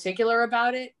anything in particular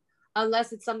about it,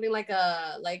 unless it's something like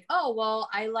oh, well,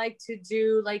 I like to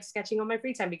do like sketching on my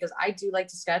free time, because I do like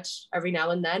to sketch every now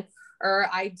and then, or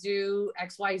I do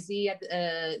XYZ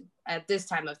at this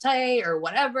time of day or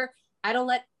whatever. I don't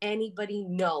let anybody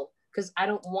know, because I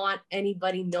don't want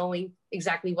anybody knowing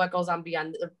exactly what goes on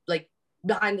behind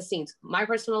the scenes. My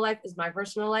personal life is my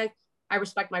personal life. I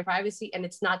respect my privacy, and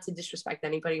it's not to disrespect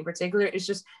anybody in particular. It's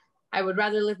just, I would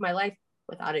rather live my life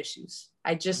without issues.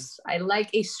 I like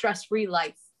a stress-free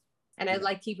life, and I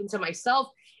like keeping to myself.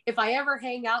 if I ever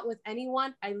hang out with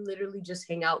anyone, I literally just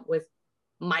hang out with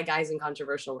my guys in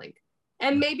Controversial Link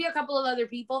and maybe a couple of other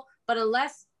people. But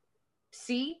unless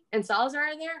C and Salazar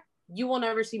are there, you will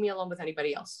never see me alone with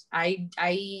anybody else. I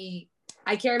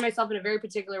carry myself in a very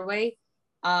particular way,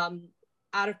 out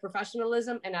of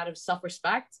professionalism and out of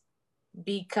self-respect,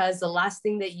 because the last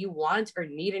thing that you want or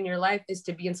need in your life is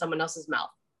to be in someone else's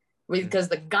mouth, because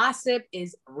the gossip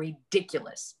is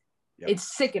ridiculous. Yep.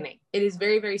 It's sickening. It is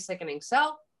very, very sickening.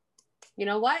 So, you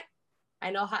know what?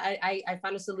 I know how I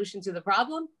found a solution to the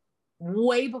problem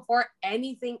way before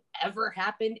anything ever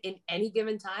happened in any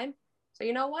given time. So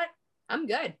you know what? I'm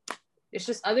good. It's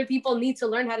just other people need to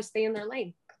learn how to stay in their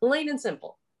lane. Plain and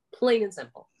simple. Plain and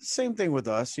simple. Same thing with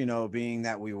us, you know, being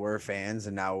that we were fans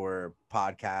and now we're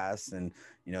podcasts, and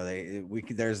you know,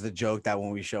 there's the joke that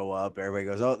when we show up, everybody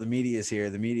goes, "Oh, the media is here.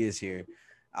 The media is here."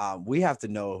 We have to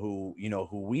know who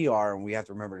we are, and we have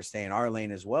to remember to stay in our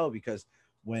lane as well, because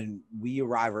when we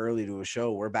arrive early to a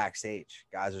show, we're backstage.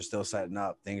 Guys are still setting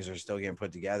up. Things are still getting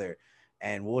put together,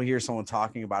 and we'll hear someone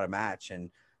talking about a match,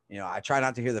 and you know, I try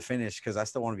not to hear the finish because I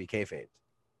still want to be kayfabe.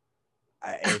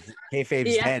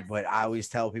 Kayfabe's dead, but I always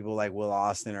tell people like Will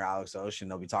Austin or Alex Ocean,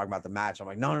 they'll be talking about the match. I'm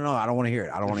like, no, I don't want to hear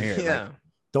it. I don't want to hear it. Yeah.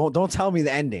 Like, don't tell me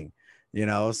the ending, you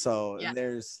know? So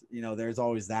there's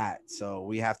always that. So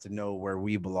we have to know where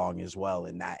we belong as well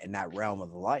in that realm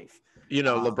of the life. You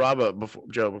know, LaBrava, before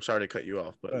Joe, I'm sorry to cut you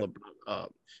off, but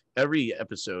every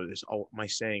episode is my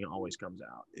saying always comes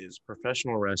out is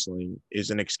professional wrestling is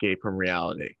an escape from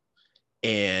reality.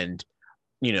 And,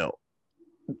 you know,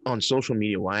 on social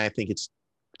media, why I think it's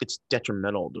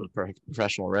detrimental to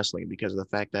professional wrestling, because of the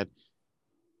fact that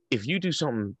if you do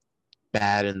something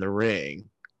bad in the ring,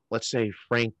 let's say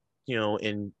Frank, you know,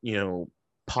 in, you know,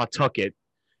 Pawtucket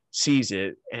sees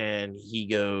it and he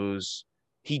goes,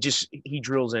 he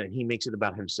drills in and he makes it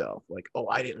about himself. Like, oh,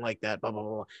 I didn't like that, blah, blah,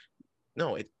 blah.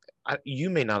 No, you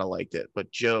may not have liked it,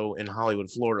 but Joe in Hollywood,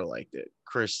 Florida liked it.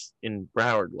 Chris in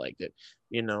Broward liked it.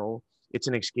 You know, it's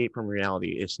an escape from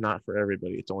reality. It's not for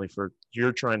everybody. It's only for,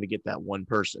 you're trying to get that one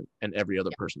person and every other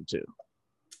person too.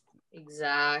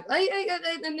 Exactly.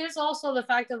 And there's also the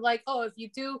fact of like, oh, if you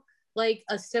do like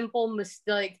a simple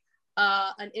mistake,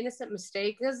 an innocent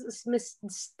mistake, because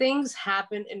things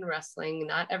happen in wrestling.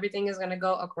 Not everything is going to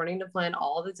go according to plan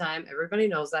all the time. Everybody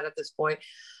knows that at this point.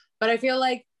 But I feel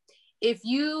like if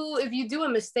you do a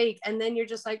mistake and then you're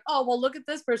just like, oh, well, look at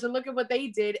this person, look at what they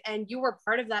did, and you were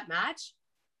part of that match,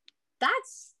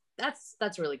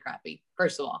 that's really crappy,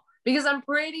 first of all, because I'm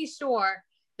pretty sure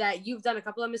that you've done a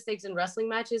couple of mistakes in wrestling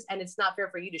matches, and it's not fair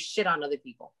for you to shit on other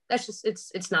people. That's just,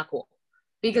 it's not cool,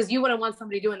 because you wouldn't want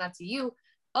somebody doing that to you.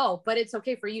 Oh, but it's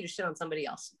okay for you to shit on somebody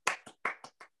else.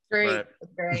 Great.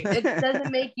 Right. It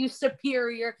doesn't make you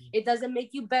superior. It doesn't make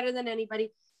you better than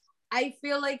anybody. I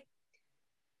feel like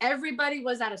everybody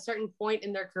was at a certain point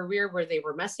in their career where they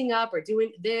were messing up or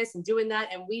doing this and doing that,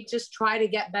 and we just try to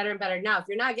get better and better. Now, if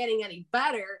you're not getting any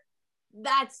better,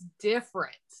 that's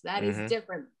different. That is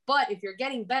different. But if you're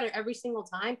getting better every single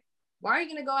time, why are you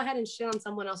going to go ahead and shit on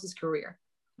someone else's career?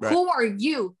 Right. Who are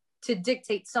you to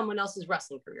dictate someone else's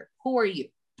wrestling career? Who are you?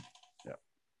 Yeah.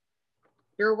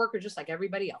 You're a worker just like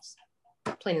everybody else.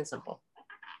 Plain and simple.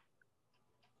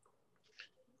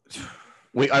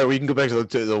 We can go back to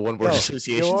the one word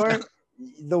association.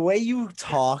 The way you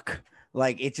talk,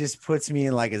 like, it just puts me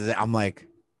in like, I'm like,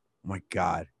 oh my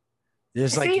God.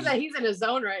 There's like, that he's in a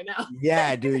zone right now.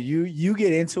 Yeah, dude, you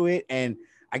get into it, and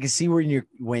I can see when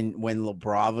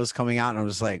LaBrava's coming out, and I'm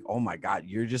just like, oh my God,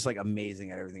 you're just like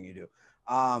amazing at everything you do.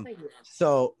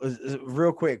 So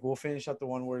real quick, we'll finish up the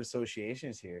one word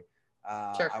associations here.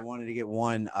 Sure. I wanted to get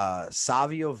one,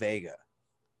 Savio Vega.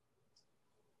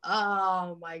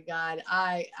 Oh my God,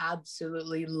 I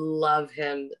absolutely love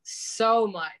him so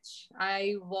much.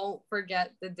 I won't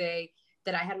forget the day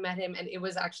that I had met him, and it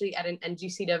was actually at an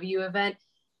NGCW event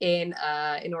in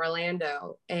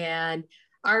Orlando, and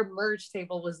our merch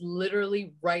table was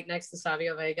literally right next to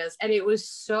Savio Vega's, and it was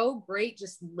so great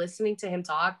just listening to him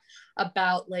talk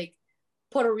about like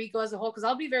Puerto Rico as a whole, because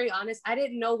I'll be very honest, I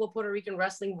didn't know what Puerto Rican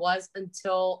wrestling was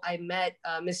until I met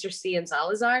Mr. C and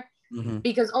Salazar. Mm-hmm.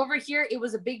 Because over here, it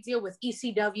was a big deal with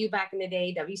ECW back in the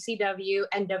day, WCW,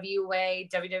 NWA,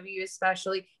 WWE,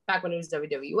 especially back when it was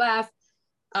WWF,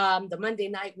 the Monday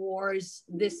Night Wars,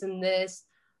 this and this.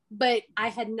 But I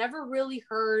had never really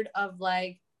heard of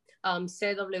like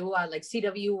CWA, like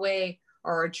CWA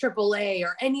or AAA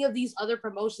or any of these other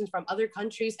promotions from other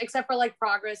countries, except for like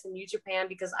Progress and New Japan,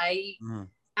 because I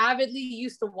avidly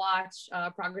used to watch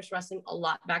Progress Wrestling a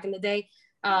lot back in the day,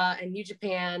 and New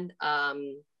Japan,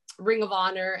 Ring of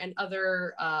Honor, and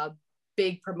other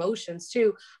big promotions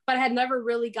too, but I had never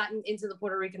really gotten into the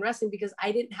Puerto Rican wrestling because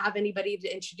I didn't have anybody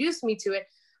to introduce me to it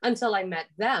until I met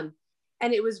them.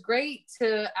 And it was great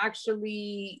to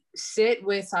actually sit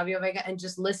with Savio Vega and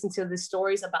just listen to the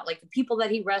stories about like the people that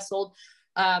he wrestled,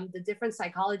 the different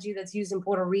psychology that's used in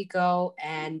Puerto Rico.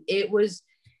 And it was,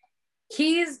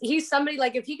 he's somebody,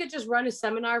 like, if he could just run a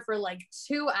seminar for like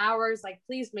 2 hours, like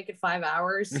please make it 5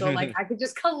 hours. So like I could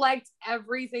just collect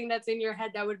everything that's in your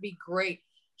head. That would be great.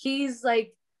 He's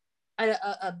like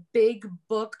a big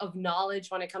book of knowledge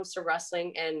when it comes to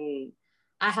wrestling. And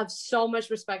I have so much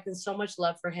respect and so much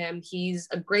love for him. He's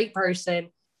a great person.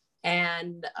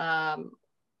 And,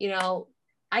 you know,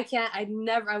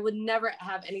 I would never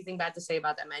have anything bad to say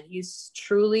about that man. He's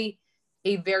truly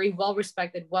a very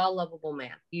well-respected, well-lovable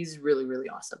man. He's really, really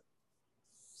awesome.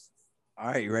 All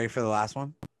right, you ready for the last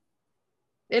one?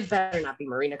 It better not be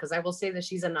Marina, because I will say that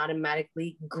she's an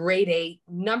automatically grade A,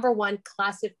 #1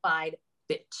 classified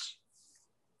bitch.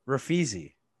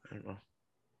 Rafizi. I don't know.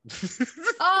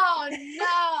 Oh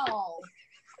no!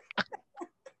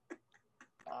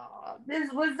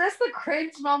 Was this the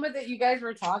cringe moment that you guys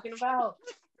were talking about?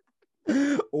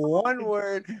 One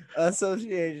word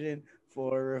association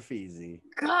for Rafizi.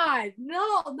 God,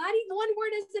 no, not even one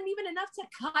word isn't even enough to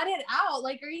cut it out.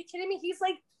 Like, are you kidding me? He's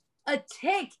like a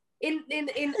tick in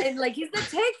like, he's the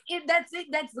tick. That's it.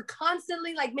 That's the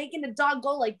constantly like making the dog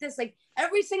go like this. Like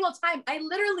every single time, I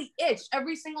literally itch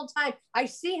every single time I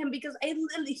see him because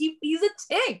he's a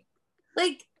tick.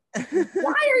 Like,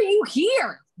 why are you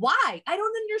here? Why? I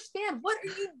don't understand. What are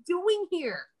you doing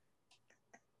here?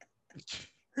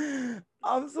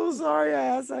 I'm so sorry I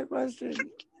asked that question.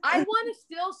 I want to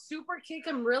still super kick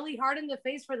him really hard in the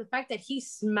face for the fact that he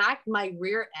smacked my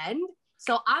rear end.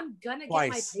 So I'm gonna get my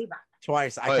payback.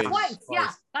 Twice.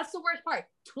 Yeah, that's the worst part.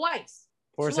 Twice.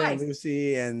 Poor St.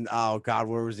 Lucie and oh god,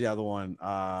 where was the other one?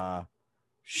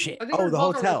 Shit. Oh, the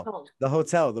hotel. The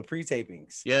hotel, the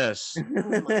pre-tapings. Yes.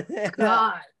 Oh my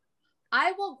god.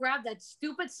 I will grab that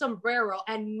stupid sombrero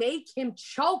and make him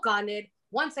choke on it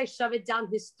once I shove it down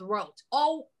his throat.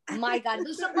 Oh my god.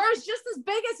 The sombrero is just as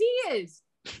big as he is.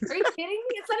 Are you kidding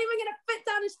me? It's not even gonna fit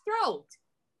down his throat.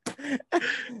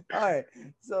 All right,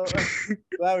 so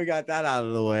glad we got that out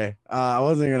of the way. I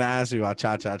wasn't gonna ask you about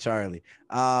Cha Cha Charlie.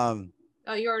 Oh,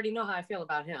 you already know how I feel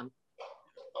about him.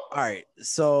 All right,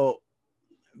 so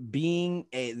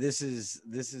this is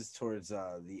towards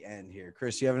the end here.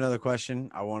 Chris, you have another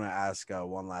question? I want to ask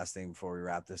one last thing before we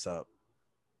wrap this up.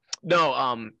 No,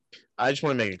 I just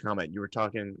want to make a comment. You were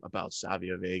talking about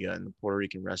Savio Vega and the Puerto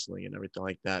Rican wrestling and everything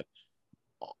like that.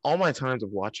 All my times of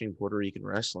watching Puerto Rican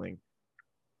wrestling,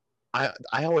 I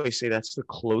always say that's the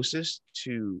closest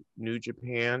to New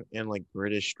Japan and like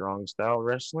British strong style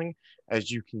wrestling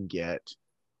as you can get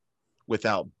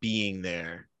without being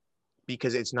there,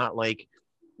 because it's not like,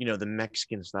 you know, the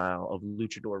Mexican style of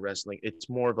luchador wrestling. It's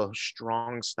more of a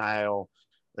strong style,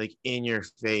 like in your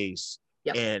face.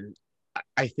 Yep. And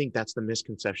I think that's the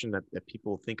misconception that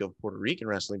people think of Puerto Rican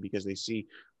wrestling, because they see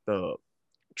the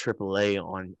AAA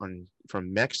on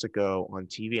from Mexico on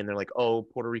TV and they're like, oh,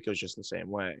 Puerto Rico is just the same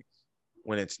way,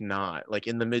 when it's not. Like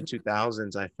in the mid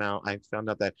 2000s, I found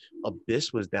out that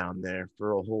Abyss was down there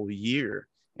for a whole year,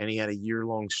 and he had a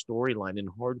year-long storyline in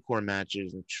hardcore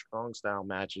matches and strong style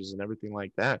matches and everything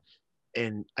like that.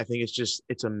 And I think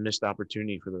it's a missed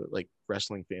opportunity for the like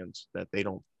wrestling fans that they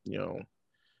don't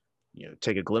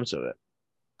take a glimpse of it.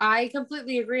 I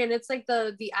completely agree. And it's like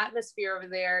the atmosphere over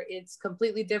there, it's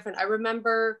completely different. I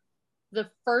remember the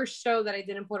first show that I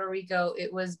did in Puerto Rico,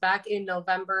 it was back in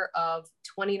November of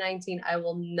 2019. I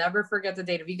will never forget the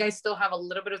date. If you guys still have a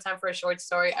little bit of time for a short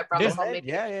story, I promise I'll make it.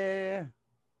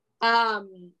 Yeah.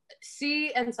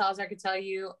 C and Salazar could tell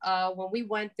you, when we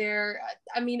went there,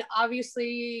 I mean,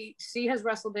 obviously C has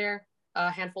wrestled there a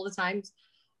handful of times.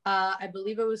 I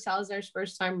believe it was Salazar's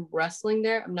first time wrestling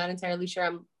there. I'm not entirely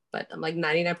sure, but I'm like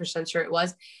 99% sure it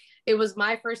was. It was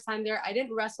my first time there. I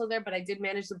didn't wrestle there, but I did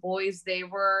manage the boys. They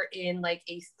were in like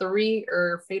a 3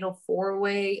 or fatal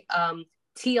 4-way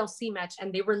TLC match,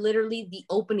 and they were literally the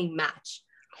opening match.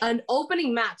 An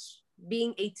opening match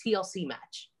being a TLC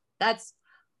match. That's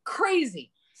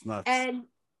crazy. It's nuts. And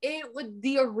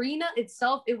the arena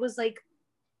itself, it was like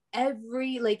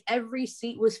every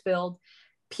seat was filled.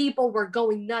 People were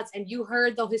going nuts, and you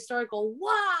heard the historical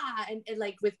wah, and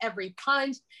like with every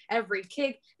punch, every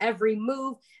kick, every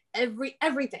move,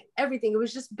 everything. It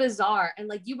was just bizarre. And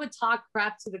like you would talk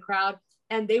crap to the crowd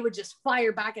and they would just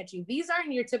fire back at you. These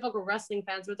aren't your typical wrestling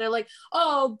fans where they're like,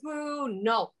 oh, boo.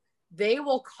 No, they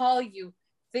will call you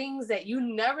things that you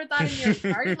never thought in your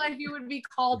entire life you would be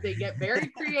called. They get very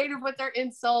creative with their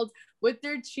insults, with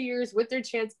their cheers, with their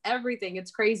chants, everything.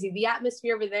 It's crazy. The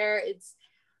atmosphere over there,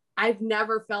 I've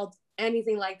never felt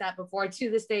anything like that before. To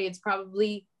this day, it's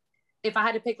probably, if I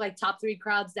had to pick like top 3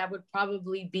 crowds, that would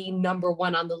probably be number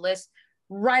 1 on the list,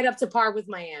 right up to par with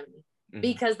Miami,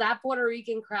 because that Puerto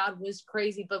Rican crowd was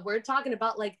crazy. But we're talking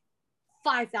about like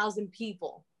 5,000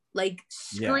 people, like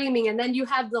screaming. And then you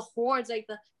have the horns, like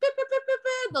the beep, beep, beep, beep,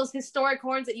 beep, those historic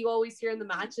horns that you always hear in the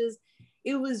matches.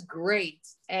 It was great.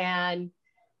 And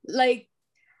like,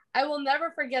 I will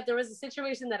never forget, there was a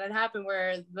situation that had happened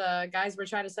where the guys were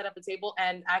trying to set up a table,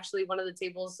 and actually one of the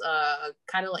tables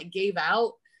kind of like gave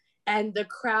out, and the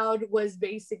crowd was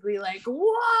basically like,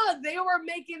 whoa, they were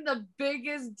making the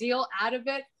biggest deal out of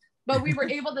it. But we were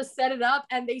able to set it up,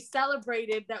 and they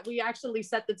celebrated that we actually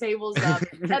set the tables up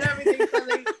and everything. So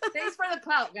thanks for the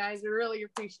clout, guys. We really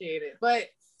appreciate it. But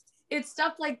it's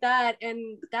stuff like that,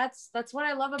 and that's what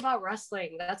I love about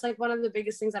wrestling. That's like one of the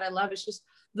biggest things that I love. It's just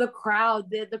the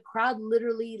crowd. The crowd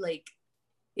literally, like,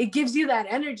 it gives you that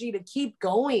energy to keep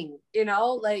going, you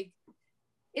know? Like,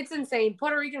 it's insane.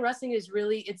 Puerto Rican wrestling is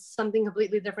really, it's something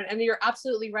completely different. And you're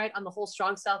absolutely right on the whole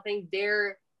strong style thing.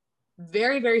 They're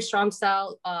very, very strong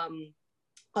style. I'll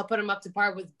put them up to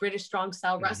par with British strong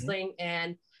style wrestling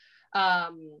and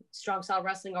strong style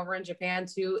wrestling over in Japan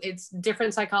too. It's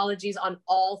different psychologies on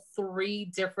all 3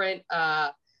 different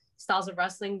styles of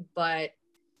wrestling, but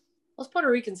those Puerto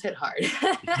Ricans hit hard.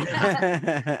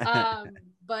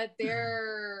 But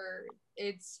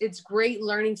it's great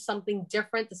learning something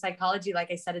different. The psychology, like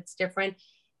I said, it's different,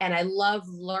 and I love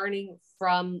learning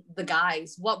from the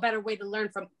guys. What better way to learn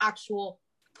from actual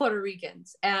Puerto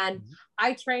Ricans? And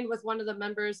I trained with one of the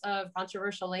members of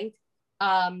Controversial Link.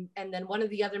 And then one of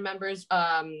the other members,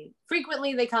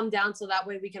 frequently they come down so that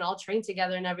way we can all train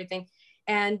together and everything.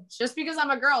 And just because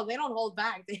I'm a girl, they don't hold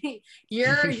back.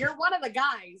 You're one of the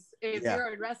guys. If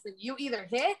you're in wrestling, you either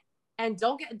hit and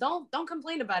don't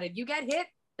complain about it. You get hit,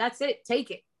 that's it.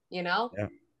 Take it, you know? Yeah.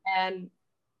 And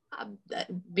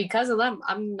because of them,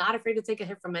 I'm not afraid to take a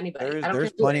hit from anybody.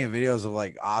 There's plenty of videos of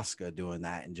like Asuka doing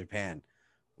that in Japan,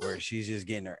 where she's just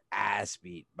getting her ass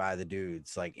beat by the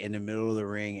dudes, like in the middle of the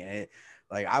ring. And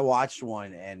like, I watched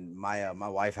one, and my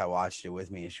wife had watched it with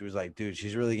me, and she was like, dude,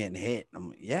 she's really getting hit.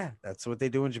 I'm like, yeah, that's what they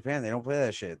do in Japan. They don't play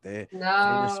that shit. They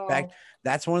respect.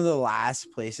 That's one of the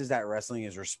last places that wrestling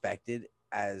is respected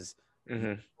as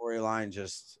storyline,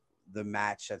 just the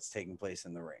match that's taking place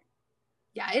in the ring.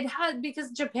 Yeah, it had,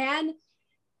 because Japan,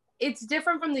 it's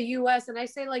different from the US. And I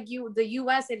say, like, the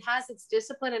US, it has its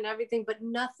discipline and everything, but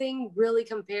nothing really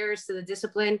compares to the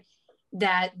discipline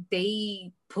that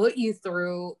they put you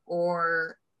through,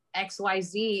 or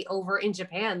XYZ over in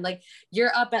Japan. Like,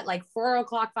 you're up at like 4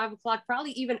 o'clock, 5 o'clock,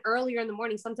 probably even earlier in the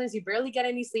morning. Sometimes you barely get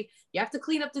any sleep. You have to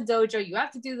clean up the dojo. You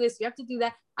have to do this. You have to do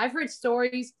that. I've heard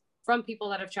stories from people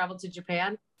that have traveled to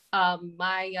Japan.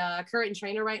 My current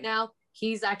trainer right now,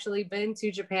 he's actually been to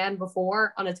Japan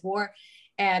before on a tour,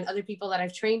 and other people that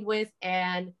I've trained with,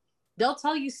 and they'll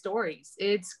tell you stories.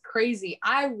 It's crazy.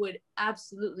 I would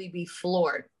absolutely be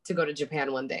floored to go to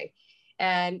Japan one day.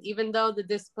 And even though the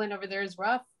discipline over there is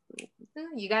rough,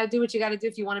 you got to do what you got to do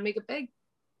if you want to make it big.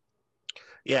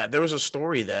 Yeah, there was a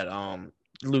story that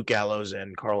Luke Gallows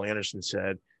and Carl Anderson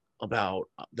said about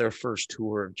their first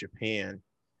tour of Japan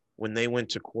when they went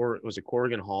to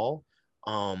Corrigan Hall,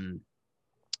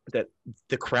 that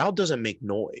the crowd doesn't make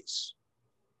noise.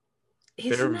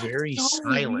 They're very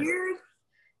silent. Weird?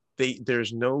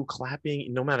 There's no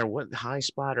clapping, no matter what high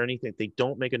spot or anything. They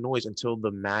don't make a noise until the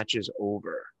match is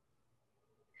over.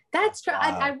 That's true.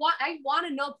 I want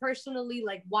to know personally,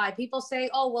 like, why. People say,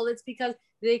 oh, well, it's because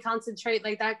they concentrate,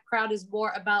 like, that crowd is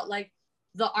more about like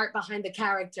the art behind the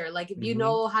character. Like, if you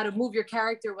know how to move your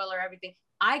character well or everything.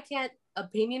 I can't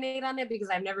opinionate on it because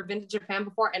I've never been to Japan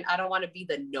before, and I don't want to be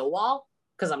the know-all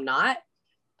because I'm not.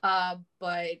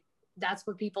 But that's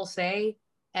what people say.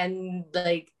 And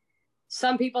like,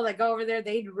 some people that go over there,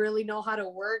 they really know how to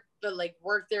work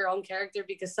their own character,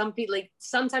 because some people, like,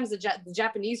 sometimes the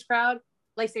Japanese crowd,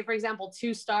 like, say for example,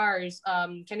 2 Stars,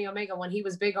 Kenny Omega, when he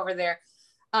was big over there,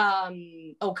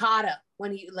 Okada,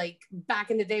 when he, like, back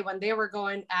in the day when they were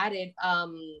going at it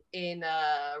in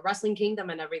Wrestling Kingdom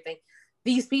and everything,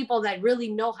 these people that really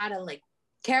know how to, like,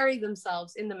 carry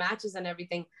themselves in the matches and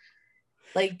everything,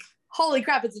 like, holy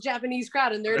crap, it's a Japanese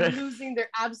crowd and they're losing their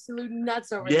absolute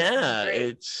nuts over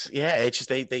this. It's just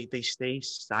they stay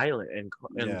silent.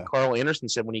 And Carl Anderson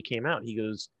said when he came out, he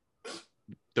goes,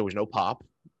 there was no pop.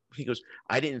 He goes,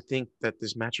 I didn't think that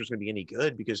this match was going to be any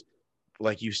good because,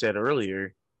 like you said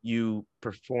earlier, you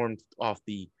performed off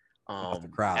the the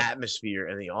crowd. atmosphere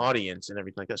and the audience and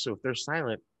everything like that. So if they're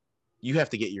silent, you have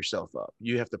to get yourself up.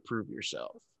 You have to prove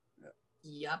yourself.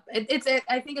 Yep.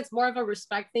 I think it's more of a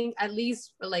respect thing, at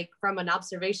least like from an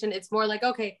observation. It's more like,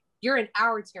 okay, you're in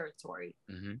our territory.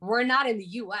 We're not in the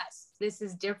US. This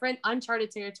is different, uncharted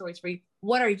territories for you.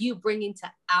 What are you bringing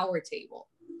to our table?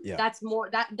 Yeah. That's more,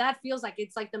 that feels like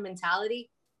it's like the mentality.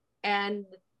 And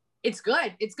it's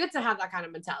good. It's good to have that kind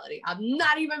of mentality. I'm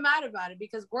not even mad about it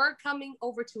because we're coming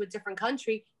over to a different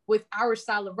country with our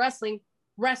style of wrestling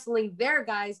their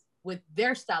guys with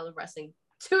their style of wrestling,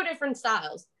 2 different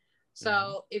styles.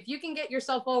 So if you can get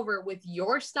yourself over with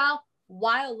your style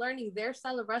while learning their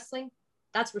style of wrestling,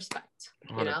 that's respect.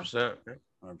 100%.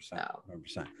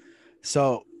 100%.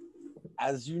 So,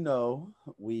 as you know,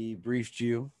 we briefed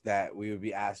you that we would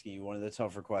be asking you one of the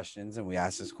tougher questions, and we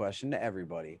asked this question to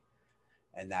everybody.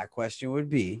 And that question would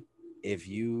be,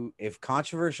 if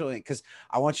Controversial Inc., because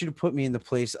I want you to put me in the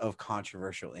place of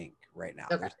Controversial Inc. right now.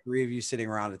 Okay. There's 3 of you sitting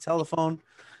around a telephone.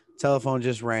 Telephone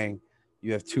just rang.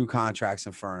 You have 2 contracts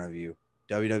in front of you,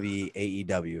 WWE,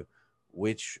 AEW.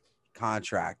 Which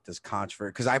contract does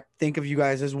Controversial? Because I think of you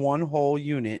guys as one whole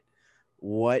unit.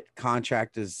 What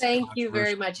contract does? Thank you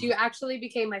very much. You actually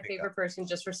became my favorite person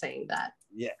just for saying that.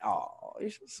 Yeah. Oh, you're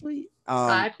so sweet.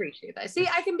 I appreciate that. See,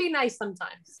 I can be nice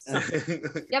sometimes. So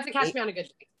you have to catch me on a good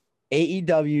day.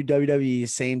 AEW, WWE,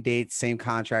 same dates, same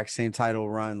contract, same title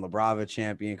run. LaBrava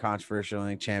champion, Controversial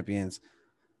Inc. champions.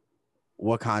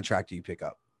 What contract do you pick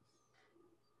up?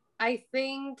 I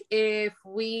think if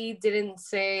we didn't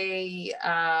say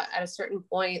at a certain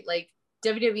point, like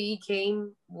WWE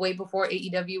came way before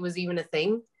AEW was even a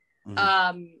thing.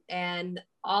 And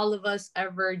all of us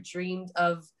ever dreamed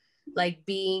of like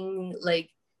being like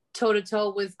toe to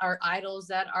toe with our idols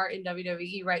that are in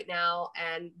WWE right now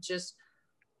and just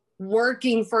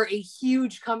working for a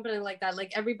huge company like that.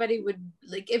 Like everybody would,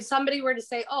 like if somebody were to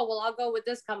say, oh, well, I'll go with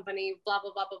this company, blah,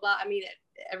 blah, blah, blah, blah. I mean,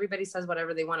 everybody says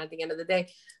whatever they want at the end of the day.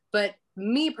 But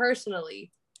me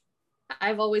personally,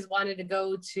 I've always wanted to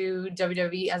go to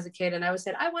WWE as a kid. And I always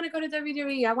said, I want to go to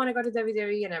WWE. I want to go to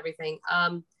WWE and everything.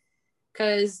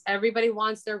 Because everybody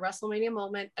wants their WrestleMania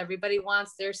moment. Everybody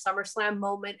wants their SummerSlam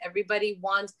moment. Everybody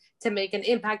wants to make an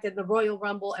impact in the Royal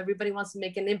Rumble. Everybody wants to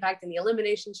make an impact in the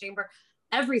Elimination Chamber.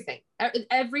 Everything.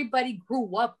 Everybody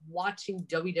grew up watching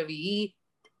WWE,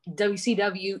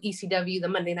 WCW, ECW, the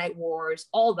Monday Night Wars,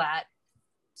 all that.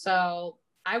 So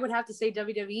I would have to say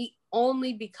WWE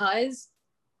only because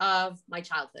of my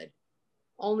childhood.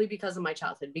 Only because of my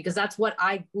childhood. Because that's what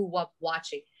I grew up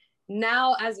watching.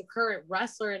 Now, as a current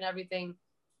wrestler and everything,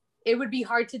 it would be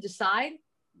hard to decide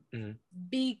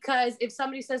because if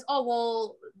somebody says, oh,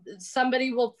 well,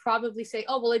 somebody will probably say,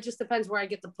 oh, well, it just depends where I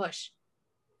get the push.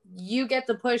 You get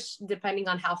the push depending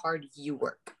on how hard you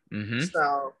work.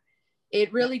 So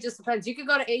it really just depends. You could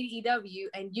go to AEW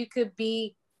and you could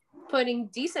be putting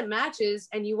decent matches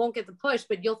and you won't get the push,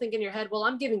 but you'll think in your head, well,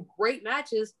 I'm giving great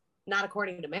matches, not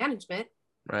according to management.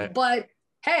 Right. But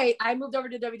hey, I moved over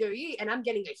to WWE and I'm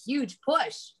getting a huge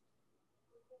push.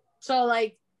 So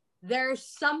like there's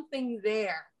something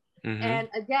there. And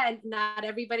again, not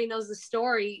everybody knows the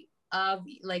story of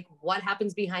like what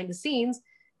happens behind the scenes.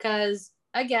 Because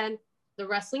again, the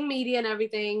wrestling media and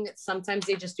everything, sometimes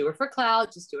they just do it for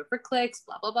clout, just do it for clicks,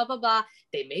 blah, blah, blah, blah, blah.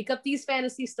 They make up these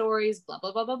fantasy stories, blah,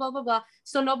 blah, blah, blah, blah, blah, blah.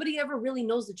 So nobody ever really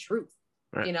knows the truth,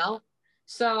 you know?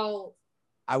 So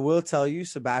I will tell you,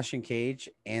 Sebastian Cage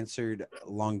answered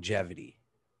longevity.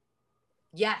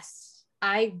 Yes,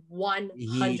 I 100%.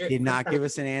 He did not give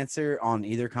us an answer on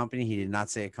either company. He did not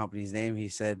say a company's name. He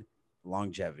said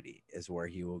longevity is where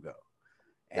he will go.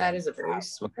 That is a very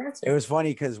smart answer. It was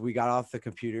funny because we got off the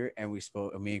computer and we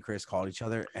spoke. Me and Chris called each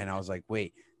other, and I was like,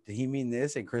 "Wait, did he mean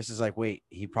this?" And Chris is like, "Wait,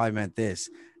 he probably meant this."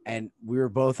 And we were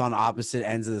both on opposite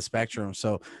ends of the spectrum.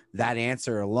 So that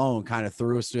answer alone kind of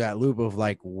threw us through that loop of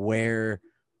like, where's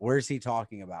he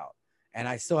talking about? And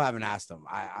I still haven't asked him.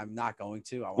 I'm not going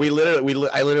to. I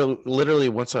literally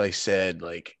once I said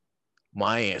like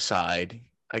my side,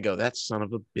 I go, that son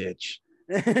of a bitch.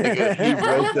 He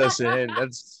roped us in. That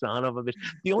son of a bitch.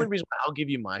 The only reason I'll give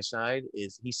you my side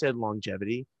is he said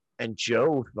longevity, and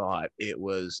Joe thought it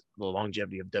was the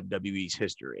longevity of WWE's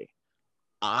history.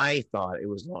 I thought it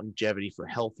was longevity for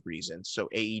health reasons. So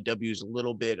AEW is a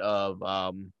little bit of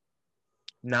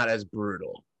not as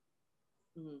brutal.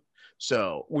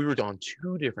 So we were on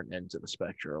 2 different ends of the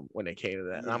spectrum when it came to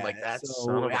that. And I'm like, that's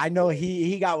so I know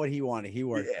he got what he wanted. He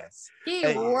worked. Yes. He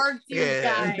worked you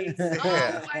guys.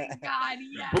 Oh my God,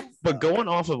 yes. But going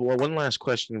off of one last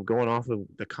question, going off of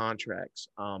the contracts,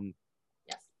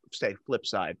 say flip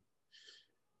side,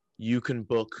 you can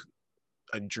book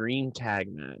a dream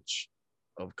tag match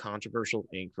of Controversial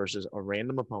Inc. versus a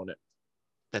random opponent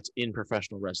that's in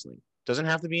professional wrestling. Doesn't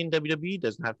have to be in WWE,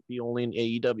 doesn't have to be only in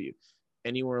AEW.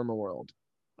 Anywhere in the world,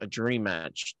 a dream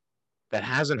match that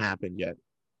hasn't happened yet.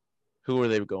 Who are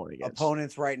they going against?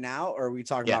 Opponents right now, or are we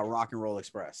talking about Rock and Roll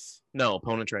Express? No,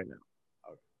 opponents right now.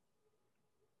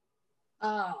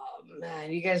 Oh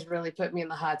man, you guys really put me in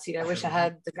the hot seat. I wish I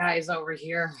had the guys over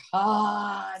here.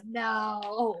 Oh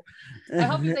no. I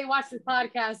hope if they watch this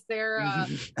podcast, they're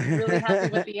really happy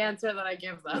with the answer that I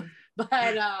give them. But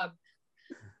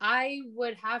I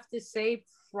would have to say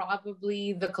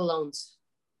probably the Colognes.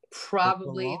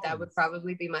 That would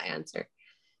probably be my answer.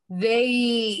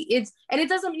 It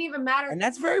doesn't even matter. And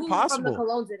that's very possible. From the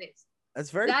Colognes it is.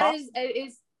 That's very possible.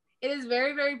 It is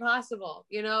very, very possible.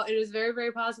 You know, it is very,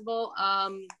 very possible.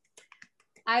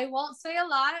 I won't say a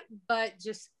lot, but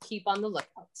just keep on the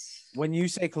lookout. When you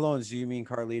say Colognes, do you mean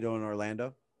Carlito and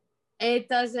Orlando? It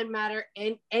doesn't matter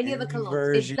in any of the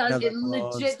Colognes. It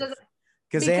legit doesn't.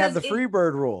 Because they have the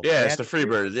Freebird rule. Yeah, it's the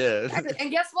Freebird. Yeah. And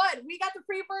guess what? We got the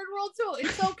Freebird rule too.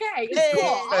 It's okay. It's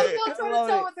cool. I'll go toe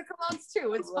to toe with the Colognes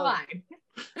too. It's fine.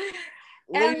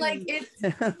 And like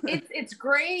it's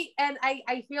great, and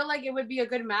I feel like it would be a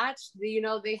good match. You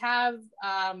know, they have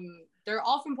they're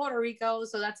all from Puerto Rico,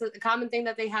 so that's a common thing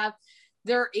that they have.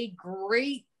 They're a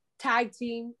great tag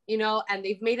team, you know, and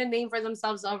they've made a name for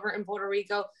themselves over in Puerto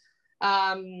Rico.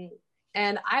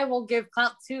 And I will give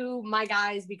clout to my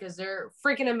guys because they're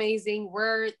freaking amazing.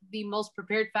 We're the most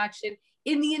prepared faction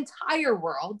in the entire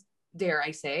world, dare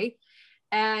I say.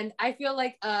 And I feel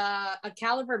like a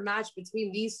caliber match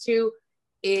between these two,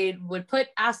 it would put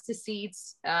ass to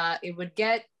seats. It would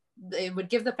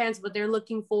give the fans what they're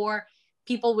looking for.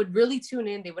 People would really tune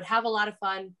in. They would have a lot of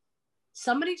fun.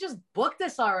 Somebody just booked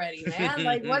this already, man.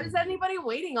 Like, what is anybody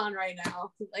waiting on right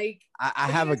now? Like,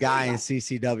 I have a guy in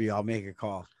CCW. I'll make a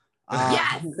call.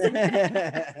 Yes.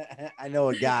 I know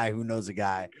a guy who knows a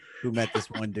guy who met this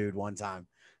one dude one time.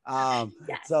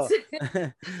 Yes. So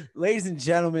ladies and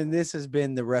gentlemen, this has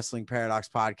been the Wrestling Paradox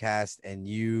podcast, and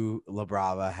you, La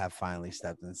Brava, have finally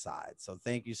stepped inside. So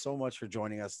thank you so much for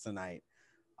joining us tonight.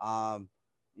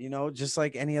 You know, just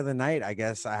like any other night, I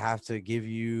guess I have to give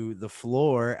you the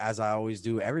floor, as I always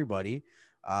do everybody,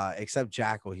 except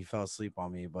Jackal. He fell asleep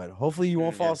on me, but hopefully you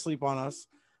won't fall asleep on us.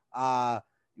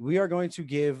 We are going to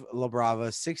give La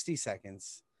Brava 60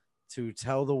 seconds to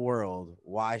tell the world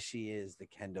why she is the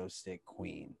kendo stick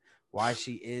queen, why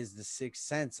she is the sixth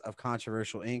sense of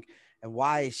Controversial Inc., and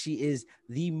why she is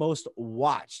the most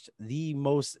watched, the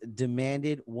most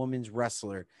demanded women's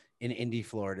wrestler in Indy,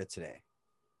 Florida today.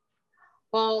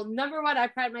 Well, number one, I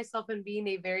pride myself in being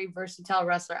a very versatile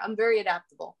wrestler. I'm very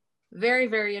adaptable. Very,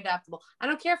 very adaptable. I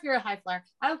don't care if you're a high flyer.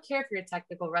 I don't care if you're a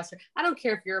technical wrestler. I don't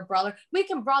care if you're a brawler. We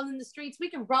can brawl in the streets. We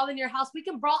can brawl in your house. We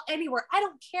can brawl anywhere. I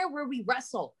don't care where we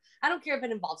wrestle. I don't care if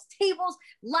it involves tables,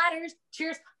 ladders,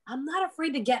 chairs. I'm not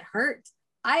afraid to get hurt.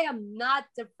 I am not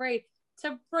afraid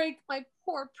to break my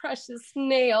poor precious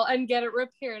nail and get it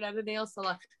repaired at a nail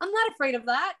salon. I'm not afraid of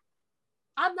that.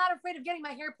 I'm not afraid of getting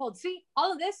my hair pulled. See,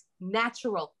 all of this,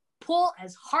 natural. Pull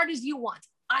as hard as you want.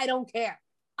 I don't care.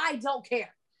 I don't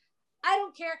care. I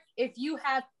don't care if you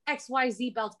have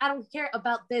XYZ belts. I don't care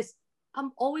about this.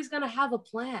 I'm always going to have a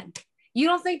plan. You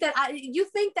don't think that you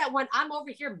think that when I'm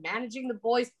over here managing the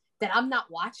boys that I'm not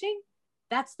watching?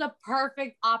 That's the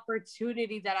perfect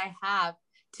opportunity that I have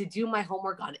to do my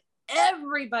homework on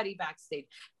everybody backstage,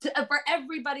 for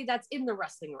everybody that's in the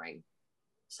wrestling ring.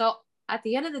 So at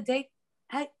the end of the day,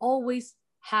 I always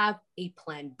have a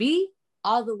plan B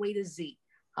all the way to Z.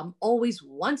 I'm always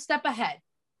one step ahead.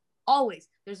 Always.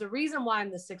 There's a reason why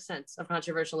I'm the sixth sense of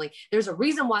Controversial Inc. There's a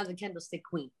reason why I'm the kendo stick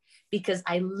queen, because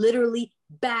I literally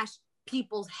bash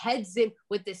people's heads in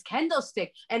with this kendo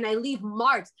stick and I leave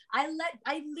marks. I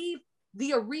leave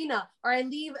the arena, or I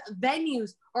leave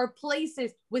venues or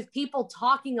places with people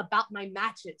talking about my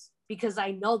matches because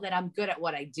I know that I'm good at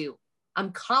what I do.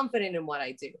 I'm confident in what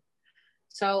I do.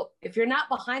 So if you're not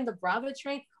behind the Bravo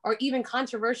train, or even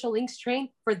Controversial Inc.'s train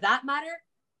for that matter,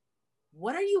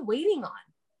 what are you waiting on?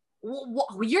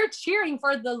 You're cheering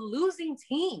for the losing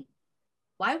team.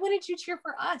 Why wouldn't you cheer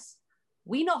for us?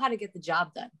 We know how to get the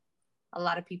job done. A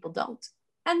lot of people don't.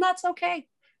 And that's okay.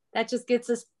 That just gets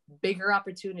us bigger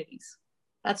opportunities.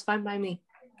 That's fine by me.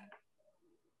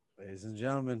 Ladies and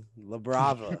gentlemen, La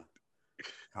Brava,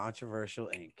 Controversial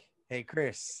Inc. Hey,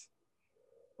 Chris,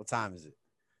 what time is it?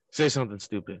 Say something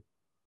stupid.